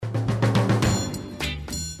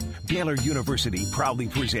Baylor University proudly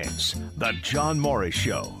presents The John Morris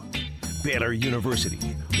Show. Baylor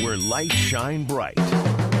University, where lights shine bright.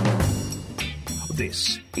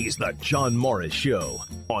 This is The John Morris Show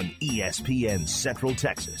on ESPN Central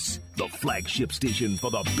Texas, the flagship station for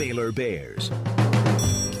the Baylor Bears.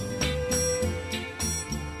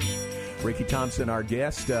 Ricky Thompson, our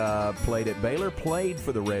guest, played at Baylor, played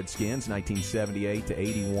for the Redskins, 1978 to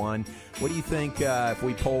 81. What do you think if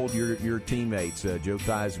we polled your teammates, Joe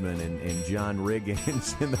Theismann and John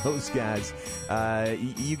Riggins and those guys?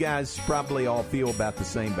 You guys probably all feel about the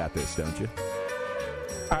same about this, don't you?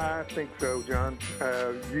 I think so, John.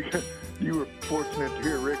 You were fortunate to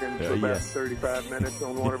hear Riggins for about 35 minutes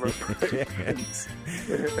on one of our breaks.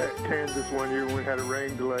 At Kansas one year when we had a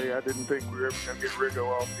rain delay, I didn't think we were ever going to get Riggo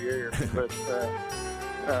off the air. But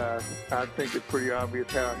I think it's pretty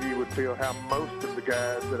obvious how he would feel, how most of the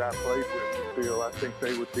guys that I played with would feel. I think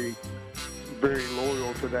they would be very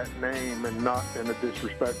loyal to that name and not in a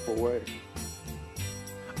disrespectful way.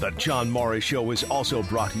 The John Morris Show is also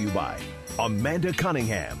brought to you by Amanda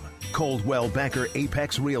Cunningham, Coldwell Banker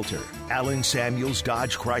Apex Realtor, Allen Samuels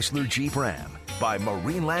Dodge Chrysler Jeep Ram, by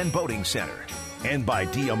Marineland Boating Center, and by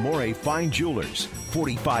D'Amore Fine Jewelers,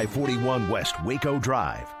 4541 West Waco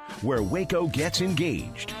Drive, where Waco gets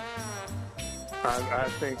engaged. I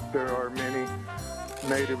think there are many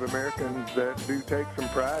Native Americans that do take some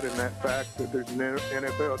pride in that fact that there's an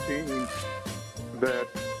NFL team that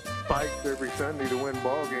fights every Sunday to win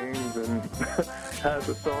ball games and has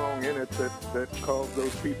a song in it that calls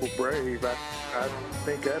those people brave. I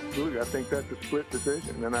think absolutely. I think that's a split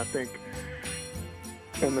decision, and I think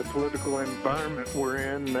in the political environment we're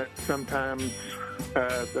in that sometimes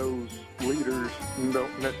those leaders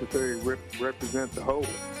don't necessarily represent the whole.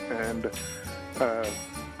 And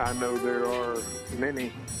I know there are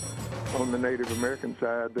many on the Native American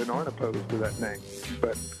side that aren't opposed to that name,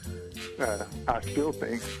 but I still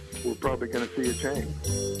think we're probably going to see a change.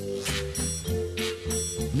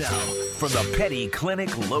 Now, from the Petty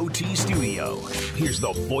Clinic Low T Studio, here's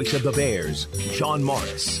the voice of the Bears, John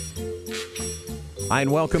Morris. Hi,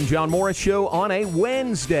 and welcome, John Morris Show on a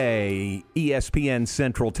Wednesday. ESPN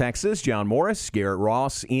Central Texas. John Morris, Garrett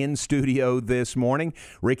Ross in studio this morning.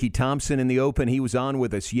 Ricky Thompson in the open. He was on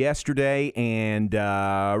with us yesterday, and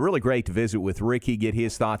really great to visit with Ricky, get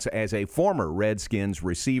his thoughts as a former Redskins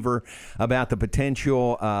receiver about the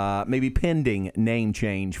potential, maybe pending name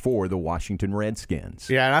change for the Washington Redskins.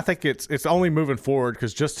 Yeah, and I think it's only moving forward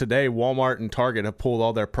because just today Walmart and Target have pulled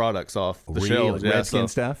all their products off the shelves. Yeah, Redskin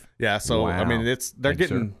stuff? Yeah, so wow. I mean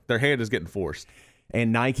their hand is getting forced.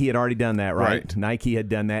 And Nike had already done that, right? Right. Nike had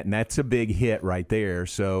done that, and that's a big hit right there.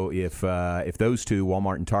 So if those two,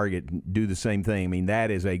 Walmart and Target, do the same thing, I mean,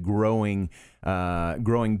 that is a growing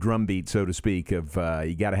drumbeat, so to speak, of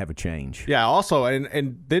you got to have a change. Yeah. Also,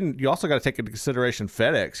 and then you also got to take into consideration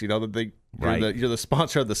FedEx. You know that you're the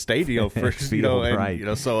sponsor of the stadium for right.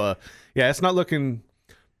 So it's not looking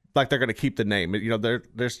like they're going to keep the name. You know,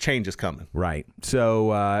 there's changes coming. Right.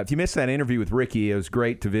 So if you missed that interview with Ricky, it was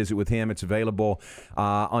great to visit with him. It's available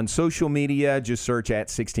on social media. Just search at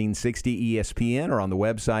 1660 ESPN or on the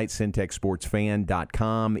website,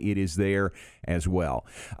 syntechsportsfan.com. It is there as well.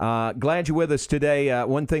 Glad you're with us today.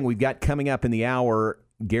 One thing we've got coming up in the hour,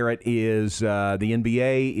 Garrett, is the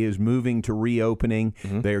NBA is moving to reopening.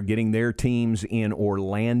 Mm-hmm. They're getting their teams in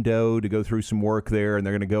Orlando to go through some work there, and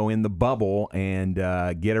they're going to go in the bubble and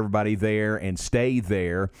get everybody there and stay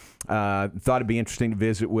there. Thought it'd be interesting to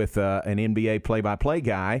visit with an NBA play-by-play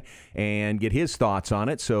guy and get his thoughts on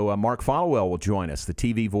it. So Mark Followell will join us, the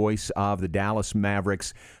TV voice of the Dallas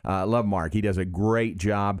Mavericks. Love Mark. He does a great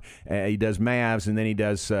job. He does Mavs, and then he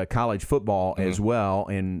does college football as well,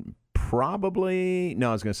 and I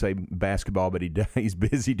was going to say basketball, but he's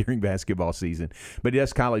busy during basketball season. But he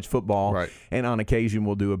does college football, right. And on occasion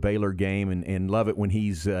we'll do a Baylor game, and love it when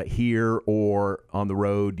he's here or on the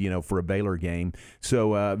road, for a Baylor game.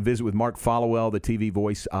 So visit with Mark Followell, the TV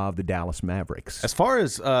voice of the Dallas Mavericks. As far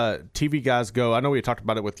as TV guys go, I know we talked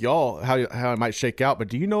about it with y'all, how it might shake out, but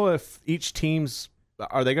do you know if each team's –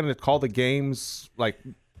 are they going to call the games like –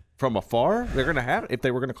 from afar? They're going to have it. If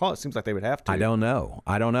they were going to call it, seems like they would have to. I don't know.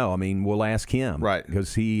 I mean, we'll ask him. Right.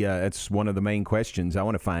 Because that's one of the main questions. I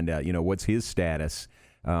want to find out, what's his status.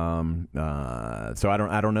 So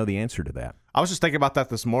I don't know the answer to that. I was just thinking about that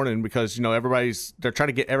this morning because, they're trying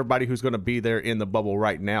to get everybody who's going to be there in the bubble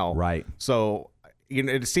right now. Right. So,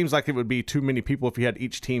 it seems like it would be too many people if you had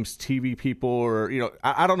each team's TV people or,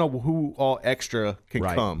 I don't know who all extra can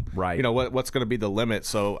come. Right. What's going to be the limit.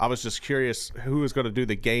 So I was just curious who is going to do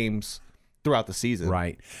the games throughout the season.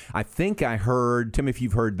 Right. I think I heard, Tim, if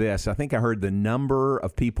you've heard this, I think I heard the number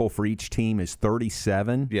of people for each team is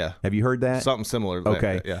 37. Yeah. Have you heard that? Something similar.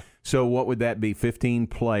 Okay. Yeah. So what would that be? 15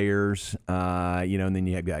 players, and then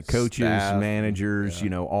you have got coaches, Staff, managers,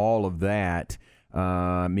 all of that,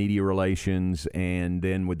 media relations, and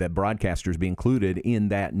then would that broadcasters be included in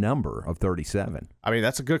that number of 37? I mean,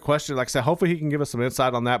 that's a good question. Like I said, hopefully he can give us some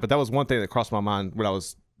insight on that. But that was one thing that crossed my mind when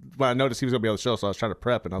I noticed he was going to be on the show, so I was trying to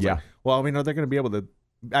prep, and I was like, well, I mean, are they going to be able to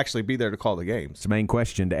actually be there to call the games? It's the main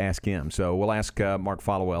question to ask him. So we'll ask Mark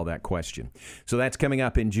Followell that question. So that's coming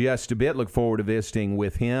up in just a bit. Look forward to visiting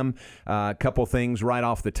with him. A couple things right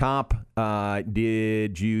off the top.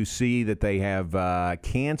 Did you see that they have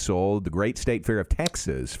canceled the Great State Fair of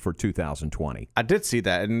Texas for 2020? I did see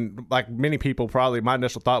that, and like many people, probably my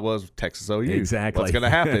initial thought was Texas OU. Exactly. What's going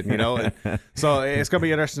to happen? And so it's going to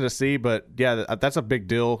be interesting to see. But yeah, that's a big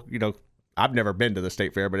deal. I've never been to the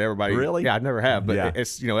state fair, but everybody really, yeah, I never have. But yeah.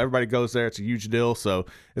 It's everybody goes there. It's a huge deal, so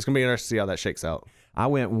it's gonna be interesting to see how that shakes out. I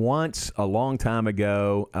went once a long time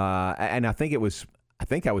ago, and I think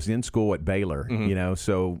I was in school at Baylor,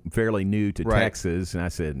 so fairly new to Texas, and I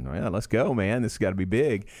said, well, let's go, man. This has got to be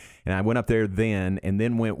big. And I went up there then, and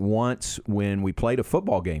then went once when we played a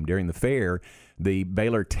football game during the fair, the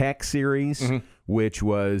Baylor Tech Series, which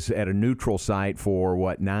was at a neutral site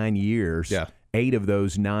for 9 years. Yeah. 8 of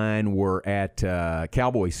those 9 were at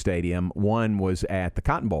Cowboys Stadium. 1 was at the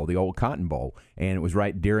Cotton Bowl, the old Cotton Bowl, and it was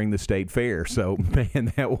right during the state fair. So,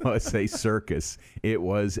 man, that was a circus. It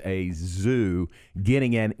was a zoo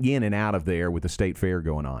getting in and out of there with the state fair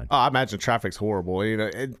going on. Oh, I imagine traffic's horrible.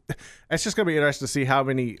 It's just going to be interesting to see how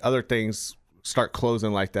many other things start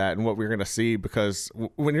closing like that and what we're going to see, because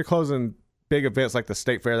when you're closing big events like the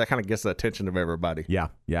state fair, that kind of gets the attention of everybody. Yeah.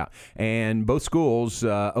 And both schools,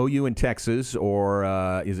 OU and Texas, or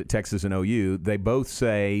is it Texas and OU, they both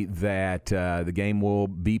say that the game will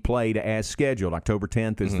be played as scheduled. October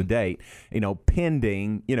 10th is the date,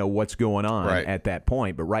 pending, what's going on at that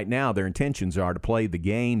point. But right now their intentions are to play the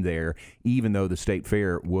game there, even though the state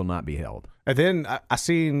fair will not be held. And then I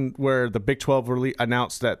seen where the Big 12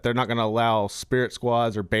 announced that they're not going to allow spirit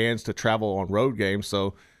squads or bands to travel on road games.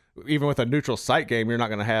 So even with a neutral site game, you're not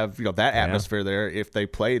going to have that atmosphere there if they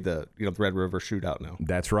play the the Red River Shootout now.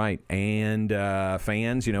 That's right. And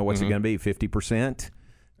fans, what's it going to be? 50%?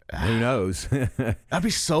 Who knows? That'd be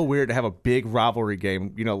so weird to have a big rivalry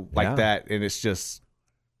game, like that, and it's just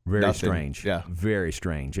very nothing. Strange. Yeah, very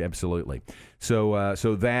strange. Absolutely. So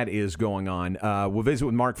that is going on. We'll visit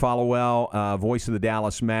with Mark Followell, voice of the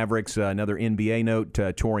Dallas Mavericks. Another NBA note,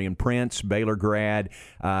 Taurean Prince, Baylor grad,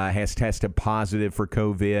 has tested positive for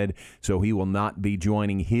COVID, so he will not be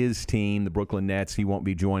joining his team, the Brooklyn Nets. He won't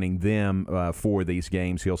be joining them for these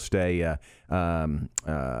games. He'll stay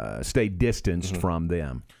distanced from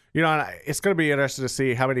them. It's going to be interesting to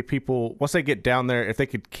see how many people, once they get down there, if they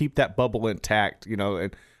could keep that bubble intact,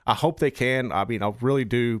 and I hope they can. I mean, I really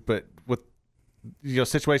do, but with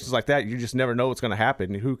situations like that, you just never know what's going to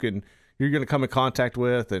happen. You're going to come in contact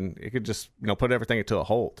with, and it could just put everything into a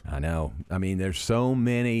halt. I know. I mean, there's so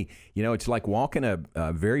many. It's like walking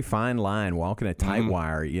a very fine line, walking a tight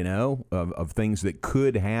wire. Of things that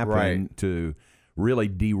could happen to really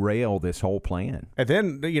derail this whole plan. And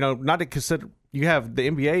then not to consider. You have the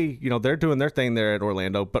NBA, they're doing their thing there at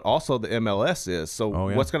Orlando, but also the MLS is. So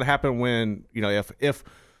what's going to happen when, if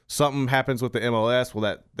something happens with the MLS, will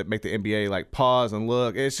that make the NBA pause and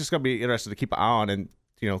look? It's just going to be interesting to keep an eye on and,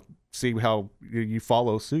 see how you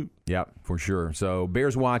follow suit. Yeah, for sure. So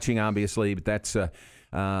Bears watching, obviously, but that's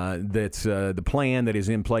the plan that is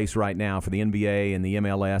in place right now for the NBA and the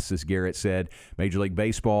MLS, as Garrett said. Major League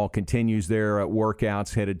Baseball continues their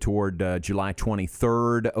workouts headed toward July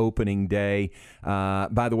 23rd, opening day.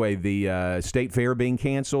 By the way, the State Fair being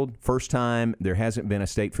canceled, first time there hasn't been a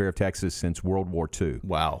State Fair of Texas since World War II.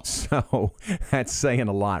 Wow. So that's saying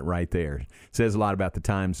a lot right there. Says a lot about the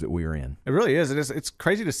times that we are in. It really is. It's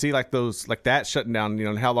crazy to see those that shutting down,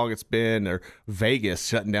 and how long it's been, or Vegas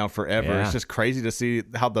shutting down forever. Yeah. It's just crazy to see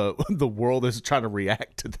how the world is trying to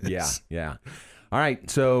react to this. Yeah. All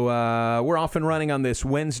right, so we're off and running on this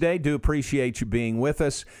Wednesday. Do appreciate you being with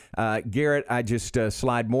us. Garrett, I just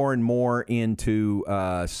slide more and more into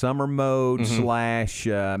summer mode /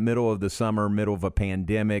 middle of the summer, middle of a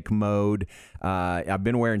pandemic mode. I've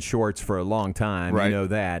been wearing shorts for a long time. Right. You know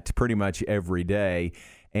that, pretty much every day.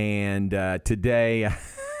 And today,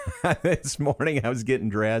 this morning, I was getting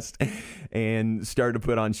dressed and started to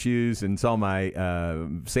put on shoes and saw my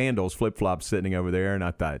sandals, flip-flops sitting over there, and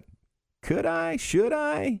I thought, should I?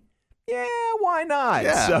 Yeah, why not?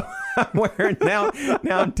 Yeah. So I'm wearing now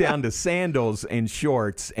I'm down to sandals and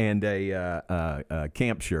shorts and a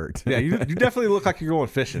camp shirt. Yeah, you definitely look like you're going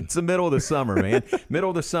fishing. It's the middle of the summer, man. Middle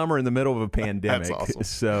of the summer in the middle of a pandemic. That's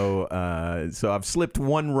awesome. So I've slipped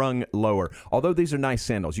one rung lower. Although these are nice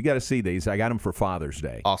sandals. You got to see these. I got them for Father's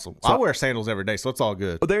Day. Awesome. So, I wear sandals every day, so it's all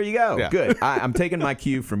good. well, there you go. Yeah. Good. I'm taking my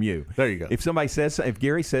cue from you. There you go. If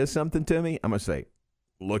Gary says something to me, I'm going to say,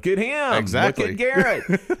 look at him. Exactly. Look at Garrett.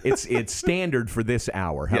 It's standard for this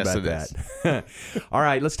hour. How Yes, about it that? All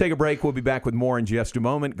right, let's take a break. We'll be back with more in just a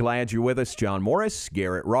moment. Glad you're with us. John Morris,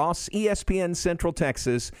 Garrett Ross, ESPN Central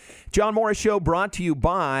Texas. John Morris Show brought to you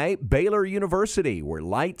by Baylor University, where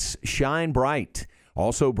lights shine bright.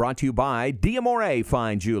 Also brought to you by D'Amore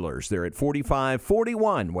Fine Jewelers. They're at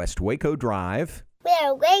 4541 West Waco Drive.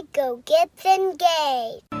 Where Waco gets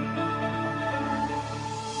engaged.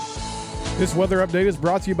 This weather update is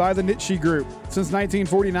brought to you by the Nitshe Group. Since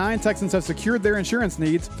 1949, Texans have secured their insurance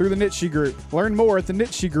needs through the Nitshe Group. Learn more at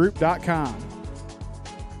thenitshegroup.com.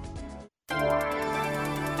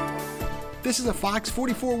 This is a Fox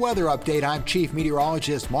 44 weather update. I'm Chief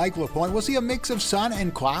Meteorologist Mike LaPointe. We'll see a mix of sun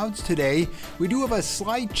and clouds today. We do have a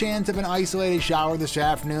slight chance of an isolated shower this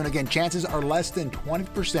afternoon. Again, chances are less than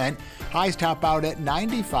 20%. Highs top out at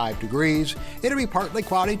 95 degrees. It'll be partly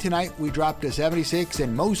cloudy tonight. We drop to 76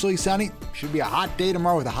 and mostly sunny. Should be a hot day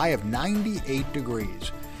tomorrow with a high of 98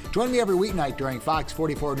 degrees. Join me every weeknight during Fox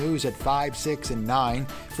 44 News at 5, 6, and 9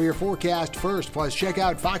 for your forecast first. Plus, check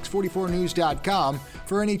out fox44news.com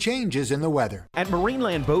for any changes in the weather. At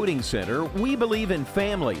Marineland Boating Center, we believe in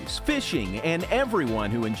families, fishing, and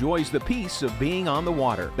everyone who enjoys the peace of being on the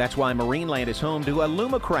water. That's why Marineland is home to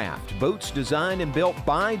Alumacraft, boats designed and built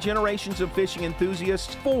by generations of fishing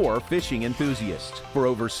enthusiasts for fishing enthusiasts. For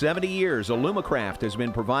over 70 years, Alumacraft has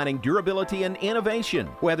been providing durability and innovation.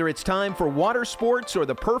 Whether it's time for water sports or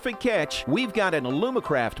the perfect catch, we've got an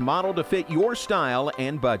Alumacraft model to fit your style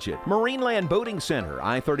and budget. Marineland Boating Center,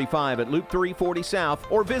 I-35 at Loop 340 South,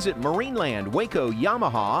 or visit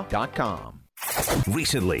marinelandwacoyamaha.com.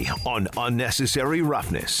 Recently on Unnecessary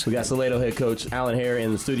Roughness. We got Salado head coach Alan Hare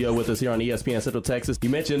in the studio with us here on ESPN Central Texas.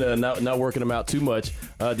 You mentioned not working them out too much.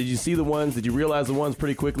 Did you see the ones? Did you realize the ones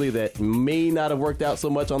pretty quickly that may not have worked out so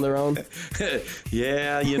much on their own?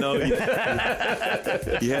 Yeah, you know, you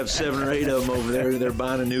have 7 or 8 of them over there. They're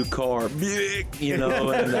buying a new car, big, you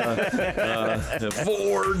know, and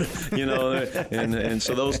Ford, you know, and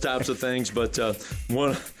so those types of things. But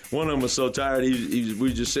one of them was so tired, we were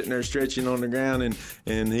just sitting there stretching on the ground,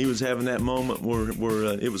 and he was having that moment where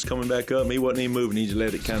it was coming back up, and he wasn't even moving. He just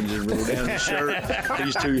let it kind of just roll down his shirt.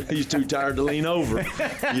 He's too tired to lean over,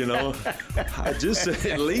 you know. I just said,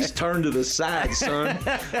 at least turn to the side, son.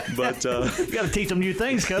 But you got to teach him new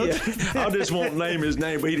things, Coach. Yeah, I just won't name his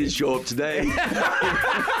name, but he didn't show up today.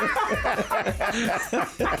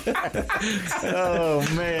 Oh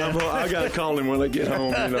man, I got to call him when I get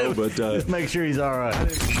home, you know. But just make sure he's all right.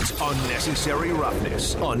 It's Unnecessary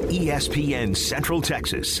Roughness on ESPN Central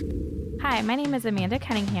Texas. Hi, my name is Amanda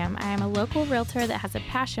Cunningham. I am a local realtor that has a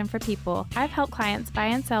passion for people. I've helped clients buy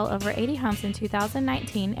and sell over 80 homes in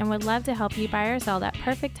 2019 and would love to help you buy or sell that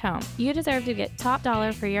perfect home. You deserve to get top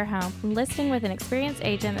dollar for your home. Listing with an experienced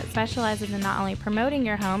agent that specializes in not only promoting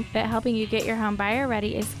your home, but helping you get your home buyer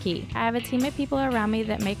ready is key. I have a team of people around me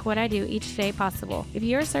that make what I do each day possible. If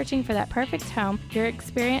you are searching for that perfect home, your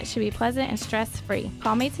experience should be pleasant and stress-free.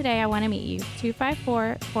 Call me today. I want to meet you.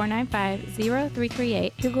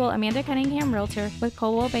 254-495-0338. Google Amanda Cunningham Realtor with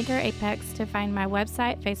Coldwell Banker Apex to find my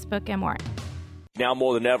website, Facebook, and more. Now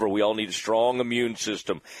more than ever, we all need a strong immune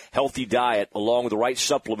system. Healthy diet, along with the right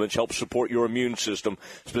supplements, help support your immune system,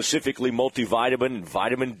 specifically multivitamin and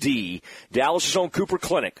vitamin D. Dallas' own Cooper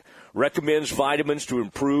Clinic recommends vitamins to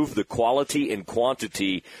improve the quality and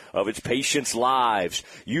quantity of its patients' lives.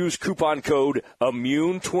 Use coupon code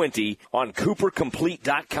IMMUNE20 on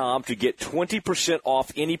CooperComplete.com to get 20%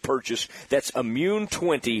 off any purchase. That's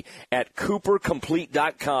IMMUNE20 at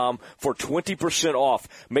CooperComplete.com for 20% off.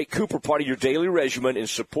 Make Cooper part of your daily regimen and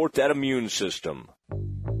support that immune system.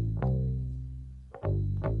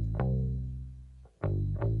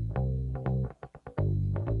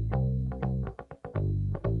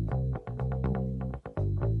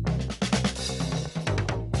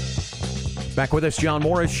 Back with us, John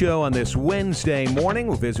Morris Show on this Wednesday morning.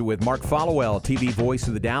 We'll visit with Mark Followell, TV voice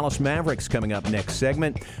of the Dallas Mavericks, coming up next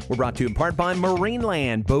segment. We're brought to you in part by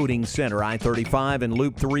Marineland Boating Center, I-35 and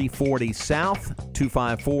Loop 340 South,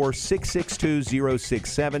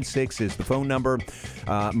 254-662-0676 is the phone number.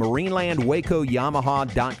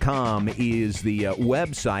 MarinelandWacoYamaha.com is the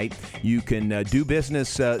website. You can do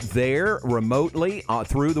business there remotely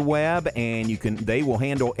through the web, and they will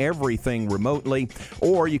handle everything remotely.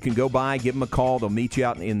 Or you can go by, give them a call. They'll meet you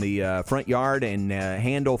out in the front yard and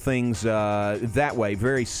handle things that way.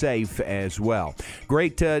 Very safe as well.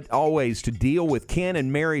 Great always to deal with Ken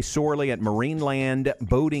and Mary Sorley at Marineland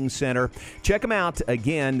Boating Center. Check them out.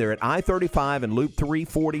 Again, they're at I-35 and Loop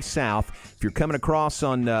 340 South. If you're coming across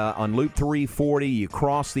on Loop 340, you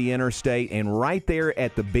cross the interstate, and right there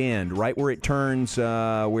at the bend, right where it turns,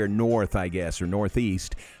 we're north, I guess, or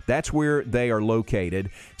northeast, that's where they are located.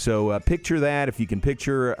 So picture that. If you can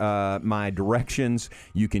picture my directions,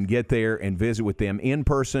 you can get there and visit with them in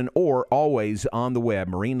person or always on the web.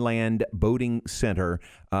 Marineland Boating Center.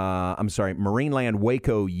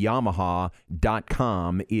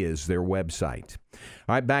 MarinelandWacoYamaha.com is their website.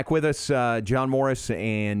 All right, back with us, John Morris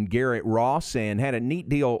and Garrett Ross, and had a neat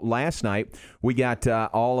deal last night. We got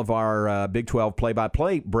all of our Big 12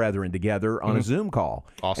 play-by-play brethren together on a Zoom call.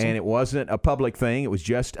 Awesome. And it wasn't a public thing. It was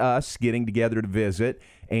just us getting together to visit.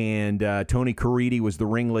 And Tony Caridi was the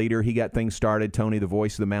ringleader. He got things started, Tony, the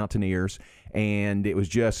voice of the Mountaineers. And it was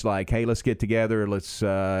just like, hey, let's get together. Let's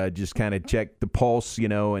just kind of check the pulse,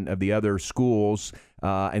 and of the other schools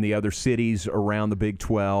and the other cities around the Big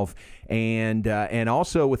 12. And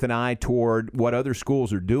also with an eye toward what other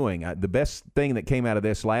schools are doing. The best thing that came out of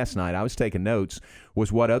this last night, I was taking notes, was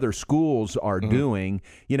what other schools are doing,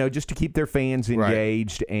 just to keep their fans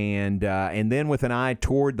engaged. Right. And then with an eye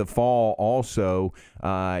toward the fall also,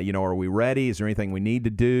 are we ready? Is there anything we need to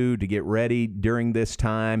do to get ready during this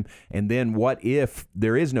time? And then what if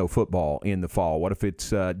there is no football in the fall? What if it's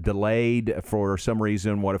delayed for some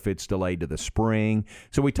reason? What if it's delayed to the spring?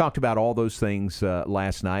 So we talked about all those things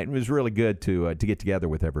last night. It was really good to get together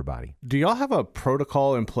with everybody. Do y'all have a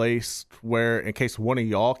protocol in place where, in case one of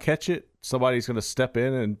y'all catch it, somebody's going to step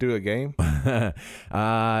in and do a game?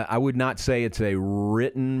 I would not say it's a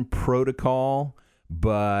written protocol,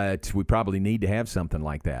 but we probably need to have something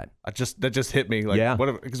like that. That just hit me. Like, yeah. What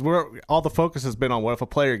if, because all the focus has been on what if a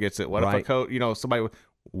player gets it? What if a coach, somebody,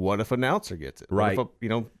 what if an announcer gets it? Right. What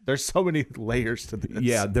if there's so many layers to this.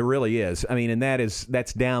 Yeah, there really is. I mean, and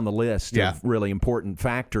that's down the list of really important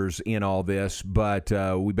factors in all this, but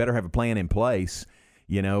we better have a plan in place.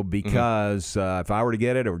 Because if I were to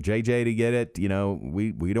get it or JJ to get it,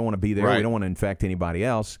 we don't want to be there. Right. We don't want to infect anybody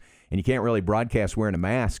else. And you can't really broadcast wearing a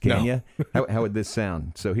mask, can you? How would this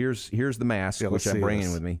sound? So here's the mask, which I'm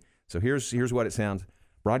bringing with me. So here's what it sounds.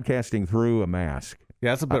 Broadcasting through a mask.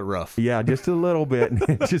 Yeah, it's a bit rough. Yeah, just a little bit.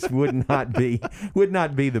 It just would not be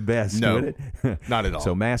the best, would it? Not at all.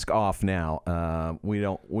 So mask off now. We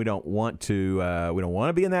don't want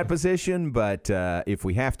to be in that position, but if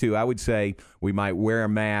we have to, I would say we might wear a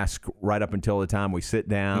mask right up until the time we sit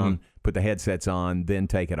down, put the headsets on, then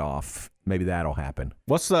take it off. Maybe that'll happen.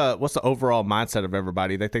 What's the overall mindset of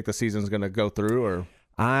everybody? They think the season's going to go through, or?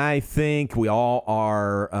 I think we all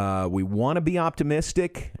are, we want to be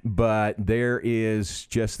optimistic, but there is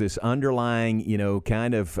just this underlying,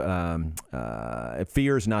 kind of,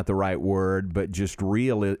 fear is not the right word, but just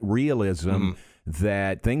realism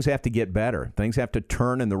that things have to get better. Things have to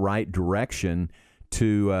turn in the right direction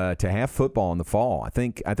to have football in the fall. I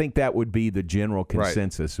think that would be the general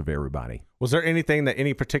consensus of everybody. Was there anything that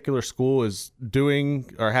any particular school is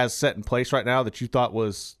doing or has set in place right now that you thought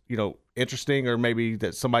was, interesting, or maybe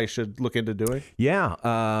that somebody should look into doing? Yeah,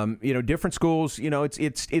 different schools.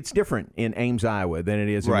 It's different in Ames, Iowa, than it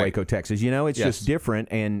is in Waco, Texas. It's just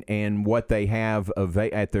different, and what they have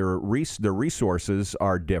at their resources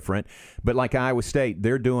are different. But like Iowa State,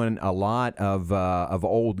 they're doing a lot of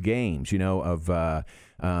old games.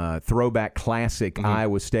 Of throwback classic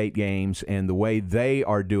Iowa State games, and the way they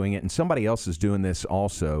are doing it. And somebody else is doing this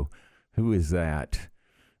also. Who is that?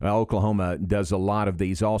 Well, Oklahoma does a lot of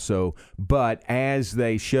these also, but as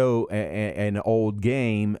they show an old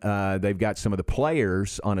game, they've got some of the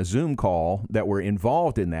players on a Zoom call that were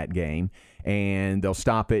involved in that game, and they'll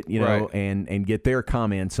stop it, and get their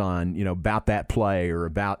comments on, about that play or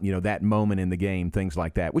about, that moment in the game, things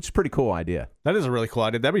like that, which is a pretty cool idea. That is a really cool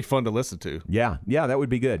idea. That'd be fun to listen to. Yeah, that would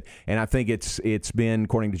be good. And I think it's been,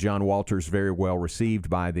 according to John Walters, very well received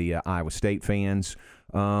by the Iowa State fans.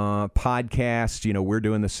 Podcast, we're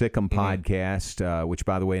doing the Sick'em podcast, which,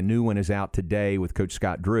 by the way, a new one is out today with Coach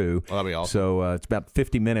Scott Drew. Well, that'd be awesome. So it's about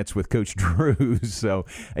 50 minutes with Coach Drew. So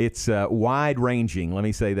it's wide ranging, let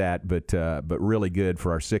me say that, but really good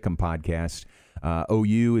for our Sick'em podcast.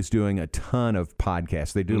 OU is doing a ton of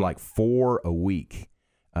podcasts. They do like 4 a week.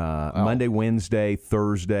 Monday, Wednesday,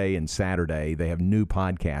 Thursday, and Saturday. They have new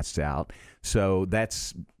podcasts out. So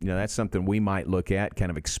that's something we might look at,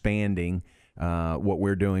 kind of expanding what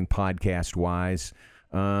we're doing podcast-wise.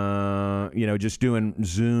 Just doing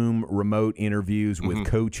Zoom remote interviews with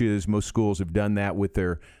coaches. Most schools have done that with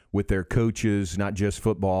their coaches, not just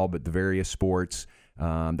football, but the various sports.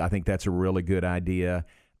 I think that's a really good idea.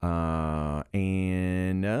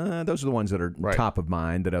 And those are the ones that are top of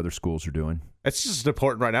mind that other schools are doing. It's just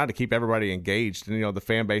important right now to keep everybody engaged. And, the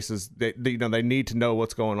fan bases, they need to know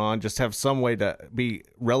what's going on, just have some way to be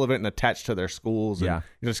relevant and attached to their schools. And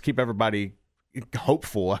just keep everybody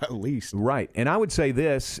hopeful, at least. Right. And I would say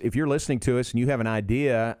this, if you're listening to us and you have an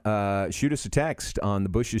idea, shoot us a text on the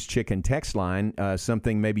Bush's Chicken text line,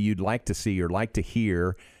 something maybe you'd like to see or like to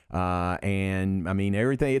hear. And I mean,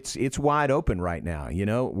 everything, it's wide open right now.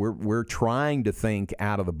 We're trying to think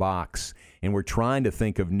out of the box, and we're trying to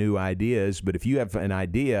think of new ideas. But if you have an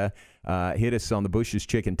idea, hit us on the Bush's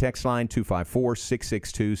Chicken text line,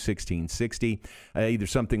 254-662-1660. Either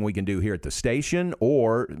something we can do here at the station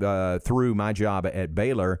or through my job at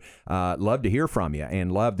Baylor. Love to hear from you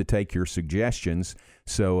and love to take your suggestions.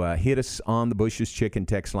 So hit us on the Bush's Chicken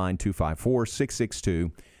text line,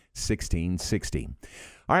 254-662-1660.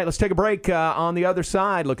 All right, let's take a break. On the other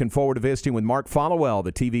side, looking forward to visiting with Mark Followell,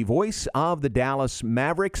 the TV voice of the Dallas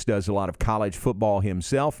Mavericks, does a lot of college football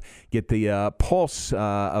himself. Get the pulse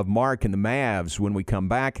of Mark and the Mavs when we come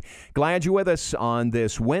back. Glad you're with us on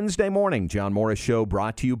this Wednesday morning. John Morris Show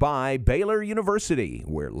brought to you by Baylor University,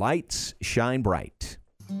 where lights shine bright.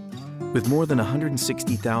 With more than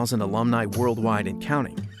 160,000 alumni worldwide and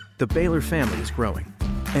counting, the Baylor family is growing.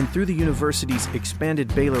 And through the university's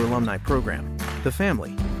expanded Baylor alumni program, the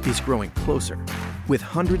family is growing closer. With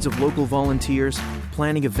hundreds of local volunteers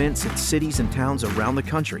planning events in cities and towns around the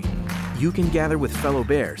country, you can gather with fellow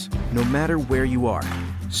Bears no matter where you are.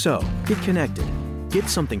 So, get connected, get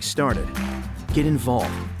something started, get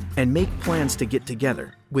involved, and make plans to get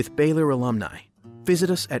together with Baylor alumni. Visit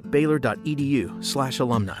us at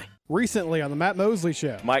baylor.edu/alumni. Recently on the Matt Mosley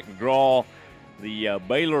Show. Mike McGraw, the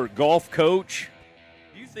Baylor golf coach.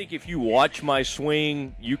 Do you think if you watch my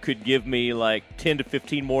swing, you could give me like 10 to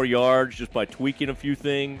 15 more yards just by tweaking a few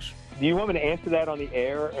things? Do you want me to answer that on the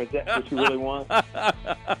air, or is that what you really want?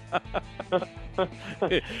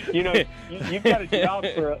 You've got a job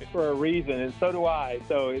for a reason, and so do I.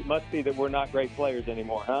 So it must be that we're not great players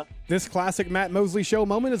anymore, huh? This classic Matt Mosley Show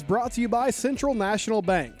moment is brought to you by Central National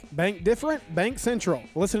Bank. Bank different, Bank Central.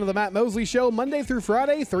 Listen to the Matt Mosley Show Monday through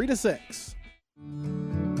Friday, 3 to 6.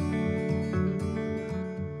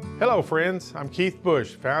 Hello, friends. I'm Keith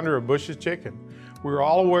Bush, founder of Bush's Chicken. We're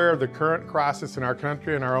all aware of the current crisis in our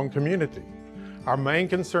country and our own community. Our main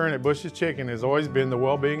concern at Bush's Chicken has always been the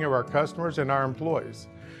well-being of our customers and our employees.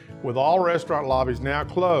 With all restaurant lobbies now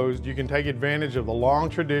closed, you can take advantage of the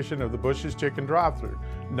long tradition of the Bush's Chicken drive-thru,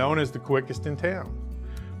 known as the quickest in town.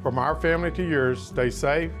 From our family to yours, stay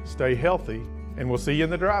safe, stay healthy, and we'll see you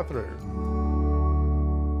in the drive-thru.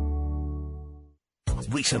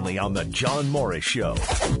 Recently on the John Morris Show.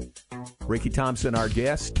 Ricky Thompson, our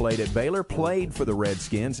guest, played at Baylor, played for the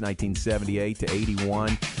Redskins 1978 to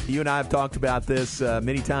 81. You and I have talked about this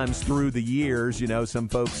many times through the years. Some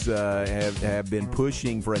folks have been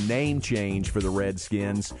pushing for a name change for the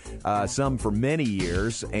Redskins, some for many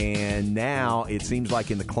years, and now it seems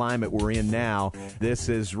like in the climate we're in now, this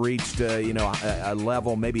has reached a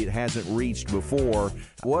level maybe it hasn't reached before.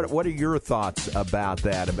 What are your thoughts about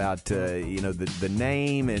that? About the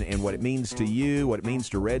name and what it means to you, what it means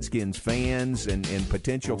to Redskins fans, and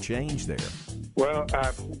potential change there? Well,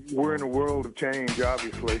 we're in a world of change,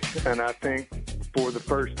 obviously, and I think for the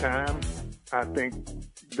first time, I think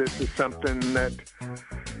this is something that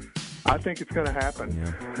I think it's going to happen.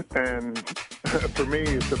 Yeah. And for me,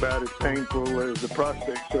 it's about as painful as the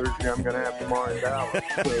prostate surgery I'm going to have tomorrow in Dallas.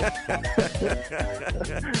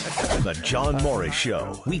 The John Morris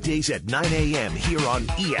Show, weekdays at 9 a.m. here on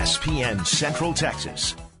ESPN Central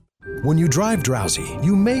Texas. When you drive drowsy,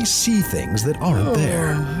 you may see things that aren't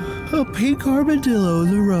there. A pink armadillo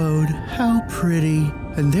in the road. How pretty.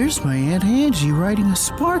 And there's my Aunt Angie riding a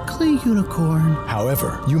sparkly unicorn.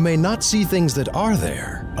 However, you may not see things that are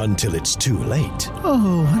there until it's too late.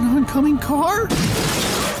 Oh, an oncoming car?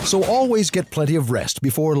 So always get plenty of rest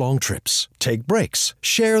before long trips. Take breaks,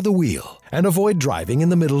 share the wheel, and avoid driving in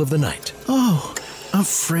the middle of the night. Oh, a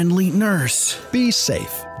friendly nurse. Be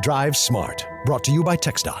safe. Drive smart. Brought to you by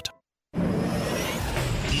TxDOT.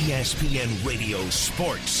 ESPN Radio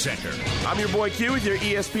Sports Center. I'm your boy Q with your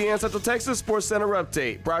ESPN Central Texas Sports Center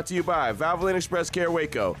update. Brought to you by Valvoline Express Care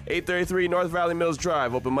Waco, 833 North Valley Mills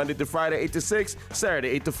Drive. Open Monday to Friday, 8 to 6, Saturday,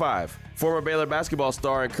 8 to 5. Former Baylor basketball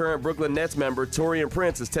star and current Brooklyn Nets member Taurean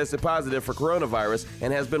Prince has tested positive for coronavirus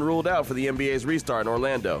and has been ruled out for the NBA's restart in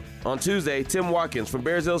Orlando. On Tuesday, Tim Watkins from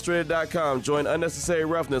BearsIllustrated.com joined Unnecessary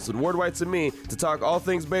Roughness with Ward Whites and me to talk all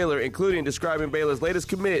things Baylor, including describing Baylor's latest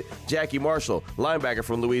commit, Jackie Marshall, linebacker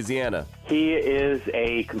from Louisiana. He is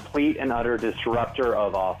a complete and utter disruptor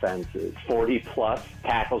of offenses. 40-plus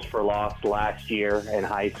tackles for loss last year in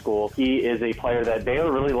high school. He is a player that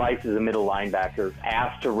Baylor really likes as a middle linebacker.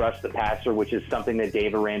 Asked to rush the passer, which is something that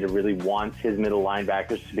Dave Aranda really wants his middle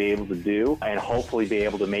linebackers to be able to do, and hopefully be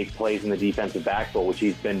able to make plays in the defensive backfield, which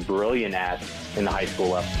he's been brilliant at in the high school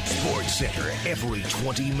level. Sports Center every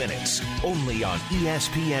 20 minutes, only on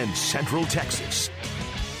ESPN Central Texas.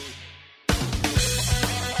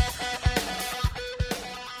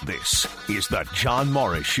 This is the John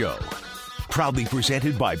Morris Show, proudly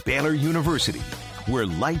presented by Baylor University, where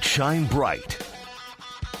light shine bright.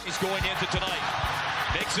 He's going into tonight.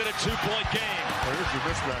 Makes it a 2-point game. There's your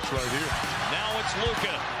mismatch right here. Now it's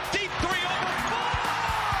Luka. Deep three over 4.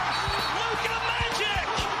 Luka Magic.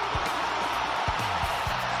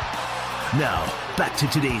 Now, back to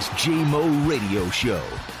today's J-Mo Radio Show.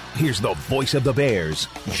 Here's the voice of the Bears,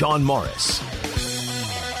 John Morris.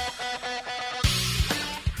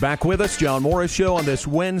 Back with us, John Morris Show on this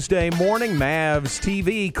Wednesday morning. Mavs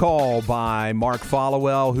TV call by Mark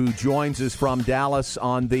Followell, who joins us from Dallas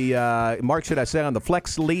on the, on the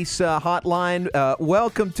Flex Lease hotline.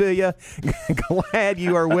 Welcome to you. Glad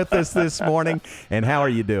you are with us this morning. And how are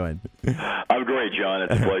you doing? I'm great, John.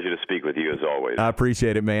 It's a pleasure to speak with you as always. I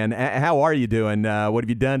appreciate it, man. How are you doing? What have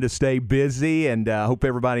you done to stay busy? And hope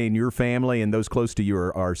everybody in your family and those close to you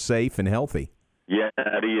are safe and healthy. Yeah,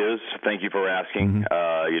 he is. Thank you for asking.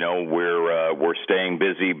 We're staying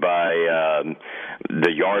busy by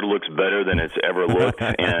the yard looks better than it's ever looked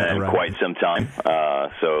in quite some time.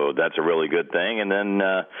 So that's a really good thing. And then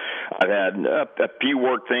I've had a few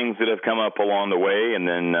work things that have come up along the way, and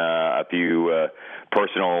then a few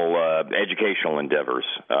personal educational endeavors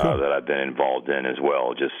that I've been involved in as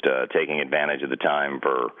well, just taking advantage of the time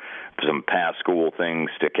for some past school things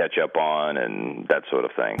to catch up on and that sort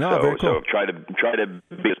of thing. So try to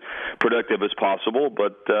be as productive as possible,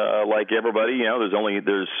 but like everybody, there's only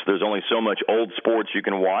so much old sports you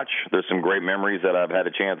can watch. There's some great memories that I've had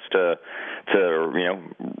a chance to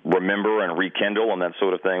remember and rekindle and that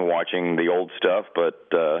sort of thing, watching the old stuff, but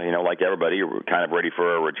like everybody, we're kind of ready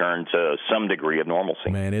for a return to some degree of normalcy.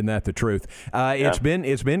 Man, isn't that the truth?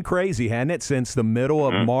 It's been crazy, hasn't it, since the middle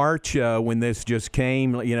of March when this just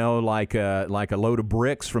came, like a load of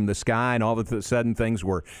bricks from the sky, and all of a sudden things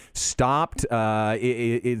were stopped.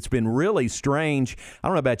 It's been really strange. I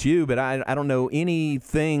don't know about you, but I don't know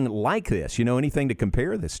anything like this. Anything to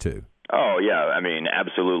compare this to? Oh, yeah. I mean,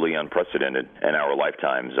 absolutely unprecedented in our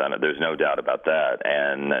lifetimes. There's no doubt about that.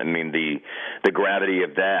 And, I mean, the gravity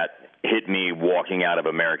of that hit me walking out of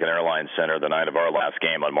American Airlines Center the night of our last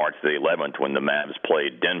game on March the 11th when the Mavs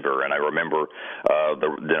played Denver. And I remember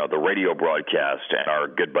the radio broadcast and our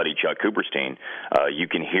good buddy Chuck Cooperstein. You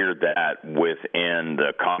can hear that within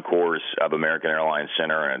the concourse of American Airlines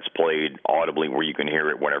Center, and it's played audibly where you can hear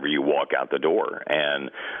it whenever you walk out the door. And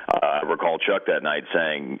I recall Chuck that night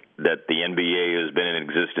saying that the NBA has been in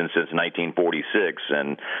existence since 1946,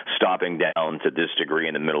 and stopping down to this degree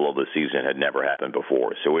in the middle of the season had never happened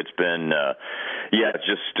before. So it's been an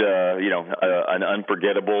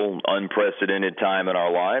unforgettable, unprecedented time in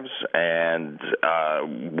our lives. And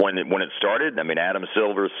when it started, I mean, Adam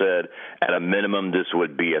Silver said at a minimum this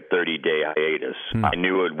would be a 30-day hiatus. I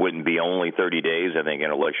knew it wouldn't be only 30 days. I think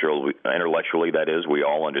intellectually, that is, we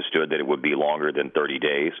all understood that it would be longer than 30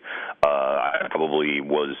 days. I probably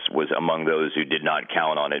was among those who did not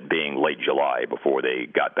count on it being late July before they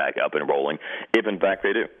got back up and rolling, if in fact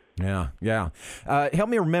they do. Yeah. Help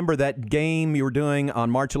me remember that game you were doing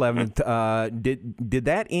on March 11th. Did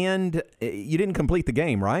that end? You didn't complete the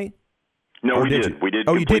game, right? No, we did. We did.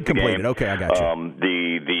 Oh, you did complete it. Okay, I got you.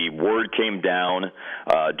 The word came down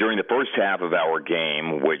during the first half of our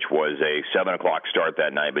game, which was a 7:00 start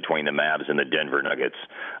that night between the Mavs and the Denver Nuggets.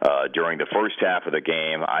 During the first half of the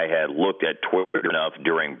game, I had looked at Twitter enough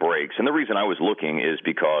during breaks, and the reason I was looking is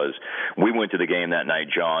because we went to the game that night,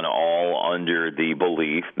 John, all under the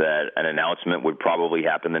belief that an announcement would probably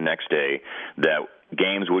happen the next day that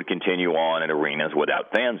games would continue on in arenas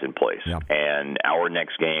without fans in place. Yep. And our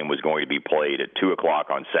next game was going to be played at 2:00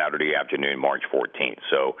 on Saturday afternoon, March 14th.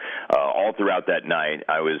 So all throughout that night,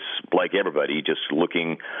 I was, like everybody, just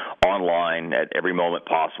looking online at every moment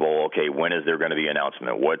possible. Okay, when is there going to be an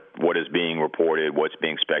announcement? What is being reported? What's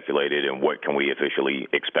being speculated? And what can we officially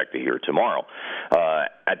expect to hear tomorrow?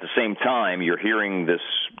 at the same time, you're hearing this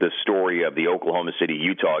story of the Oklahoma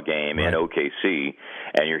City-Utah game in OKC,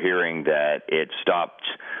 and you're hearing that it stopped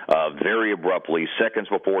very abruptly, seconds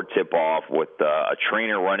before tip-off, with a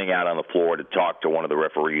trainer running out on the floor to talk to one of the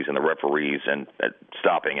referees, and the referees and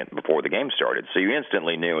stopping it before the game started. So you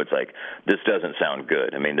instantly knew, it's like, this doesn't sound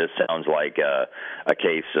good. I mean, this sounds like a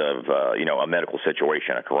case of a medical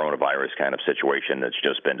situation, a coronavirus kind of situation that's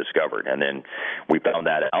just been discovered. And then we found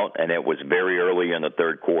that out, and it was very early in the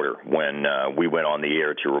third quarter when we went on the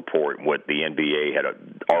air to report what the NBA had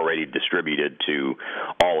already distributed to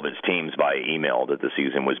all of its teams by email, that the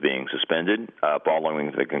season was being suspended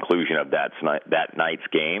following the conclusion of that night's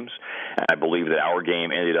games. And I believe that our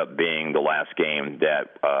game ended up being the last game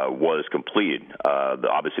that was completed.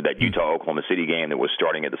 Obviously, that Utah-Oklahoma City game that was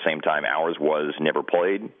starting at the same time ours was never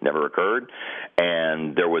played, never occurred.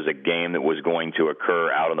 And there was a game that was going to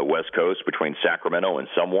occur out on the West Coast between Sacramento and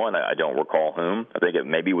someone. I don't recall whom. I think it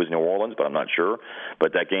maybe was New Orleans, but I'm not sure.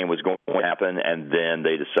 But that game was going to happen, and then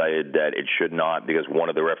they decided that it should not, because one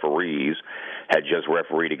of the referees had just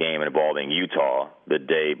refereed a game involving Utah the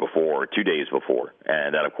day before, 2 days before.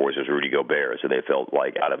 And that, of course, is Rudy Gobert. So they felt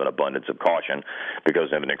like, out of an abundance of caution,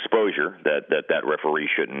 because of an exposure, that referee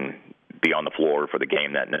shouldn't be on the floor for the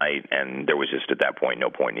game that night, and there was just at that point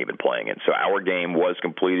no point in even playing it. So our game was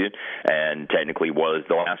completed and technically was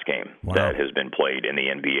the last game that has been played in the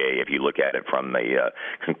NBA if you look at it from the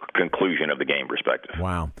conclusion of the game perspective.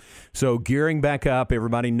 Wow. So gearing back up,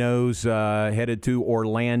 everybody knows, headed to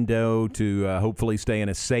Orlando to hopefully stay in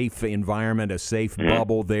a safe environment, a safe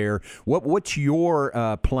bubble there. What's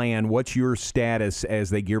your plan? What's your status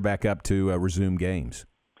as they gear back up to resume games?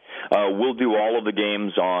 We'll do all of the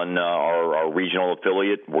games on our regional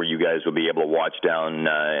affiliate, where you guys will be able to watch down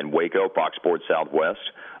in Waco, Fox Sports Southwest,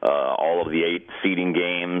 all of the 8 seeding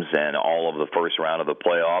games and all of the first round of the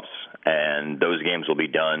playoffs. And those games will be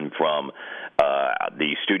done from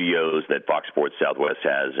the studios that Fox Sports Southwest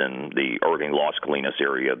has in the Irving, Las Colinas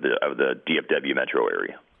area of the DFW metro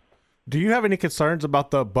area. Do you have any concerns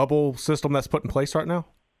about the bubble system that's put in place right now?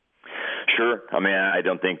 Sure. I mean, I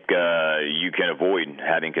don't think you can avoid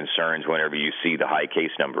having concerns whenever you see the high case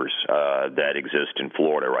numbers that exist in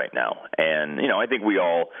Florida right now. And, I think we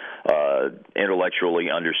all intellectually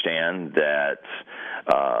understand that,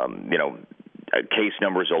 case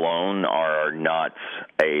numbers alone are not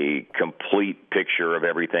a complete picture of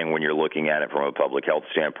everything when you're looking at it from a public health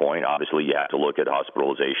standpoint. Obviously, you have to look at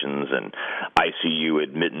hospitalizations and ICU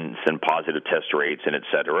admittance and positive test rates and et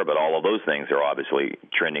cetera, but all of those things are obviously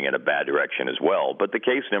trending in a bad direction as well. But the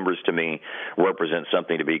case numbers, to me, represent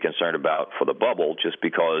something to be concerned about for the bubble, just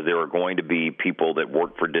because there are going to be people that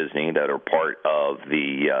work for Disney that are part of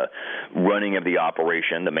the running of the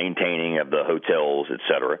operation, the maintaining of the hotels, et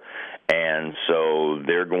cetera. And so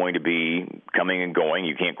they're going to be coming and going.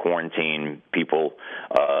 You can't quarantine people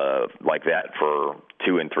like that for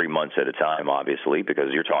 2 and 3 months at a time, obviously,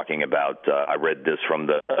 because you're talking about. I read this from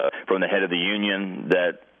the head of the union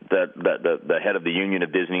that the head of the union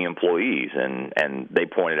of Disney employees, and they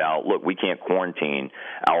pointed out, look, we can't quarantine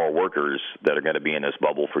our workers that are going to be in this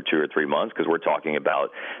bubble for 2 or 3 months, because we're talking about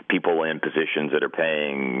people in positions that are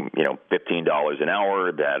paying $15 an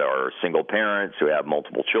hour, that are single parents who have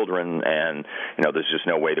multiple children, and there's just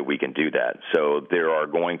no way that we can do that. So there are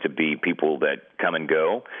going to be people that come and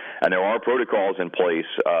go, and there are protocols in place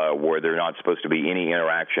where there's not supposed to be any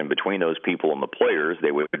interaction between those people and the players.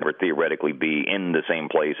 They would never theoretically be in the same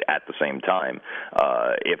place at the same time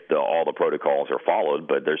if all the protocols are followed,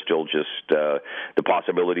 but there's still just the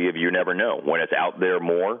possibility of you never know. When it's out there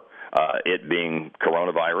more, it being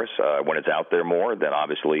coronavirus, when it's out there more, then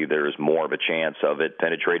obviously there's more of a chance of it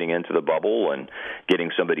penetrating into the bubble and getting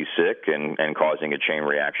somebody sick and causing a chain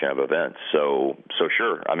reaction of events. So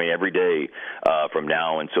sure. I mean, every day from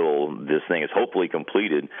now until this thing is hopefully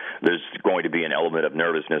completed, there's going to be an element of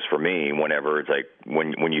nervousness for me whenever it's like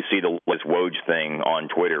when you see this Woj thing on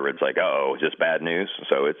Twitter, it's like, oh, is this bad news?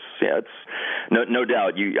 So it's no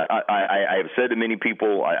doubt. I have said to many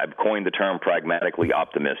people, I've coined the term pragmatically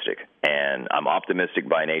optimistic. And I'm optimistic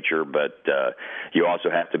by nature, but you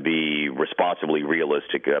also have to be responsibly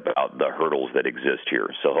realistic about the hurdles that exist here.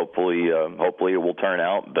 So hopefully it will turn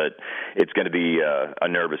out, but it's going to be a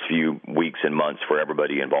nervous few weeks and months for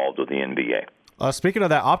everybody involved with the NBA. Speaking of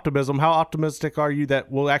that optimism, how optimistic are you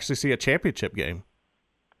that we'll actually see a championship game?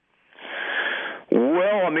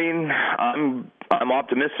 Well, I mean, I'm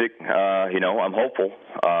optimistic. I'm hopeful.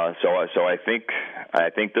 So I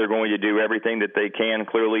think they're going to do everything that they can,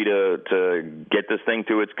 clearly, to get this thing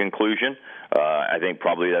to its conclusion. I think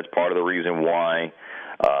probably that's part of the reason why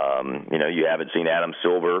You haven't seen Adam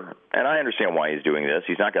Silver, and I understand why he's doing this.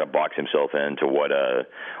 He's not going to box himself into what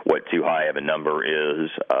too high of a number is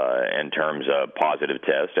in terms of positive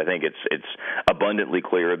tests. I think it's abundantly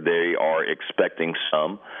clear they are expecting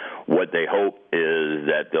some. What they hope is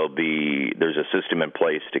that there's a system in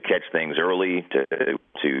place to catch things early,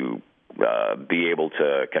 to be able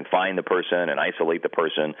to confine the person and isolate the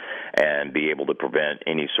person and be able to prevent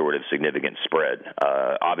any sort of significant spread.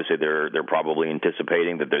 Obviously, they're probably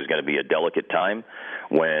anticipating that there's going to be a delicate time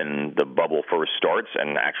when the bubble first starts,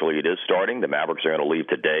 and actually it is starting. The Mavericks are going to leave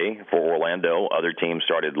today for Orlando. Other teams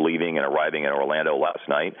started leaving and arriving in Orlando last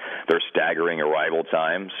night. They're staggering arrival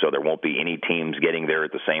times, so there won't be any teams getting there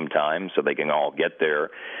at the same time, so they can all get there,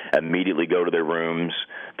 immediately go to their rooms,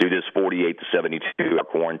 do this 48 to 72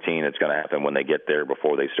 quarantine. It's going to happen when they get there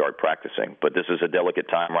before they start practicing. But this is a delicate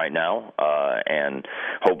time right now, and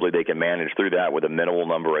hopefully they can manage through that with a minimal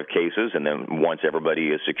number of cases, and then once everybody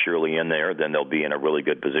is securely in there, then they'll be in a really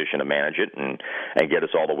good position to manage it and get us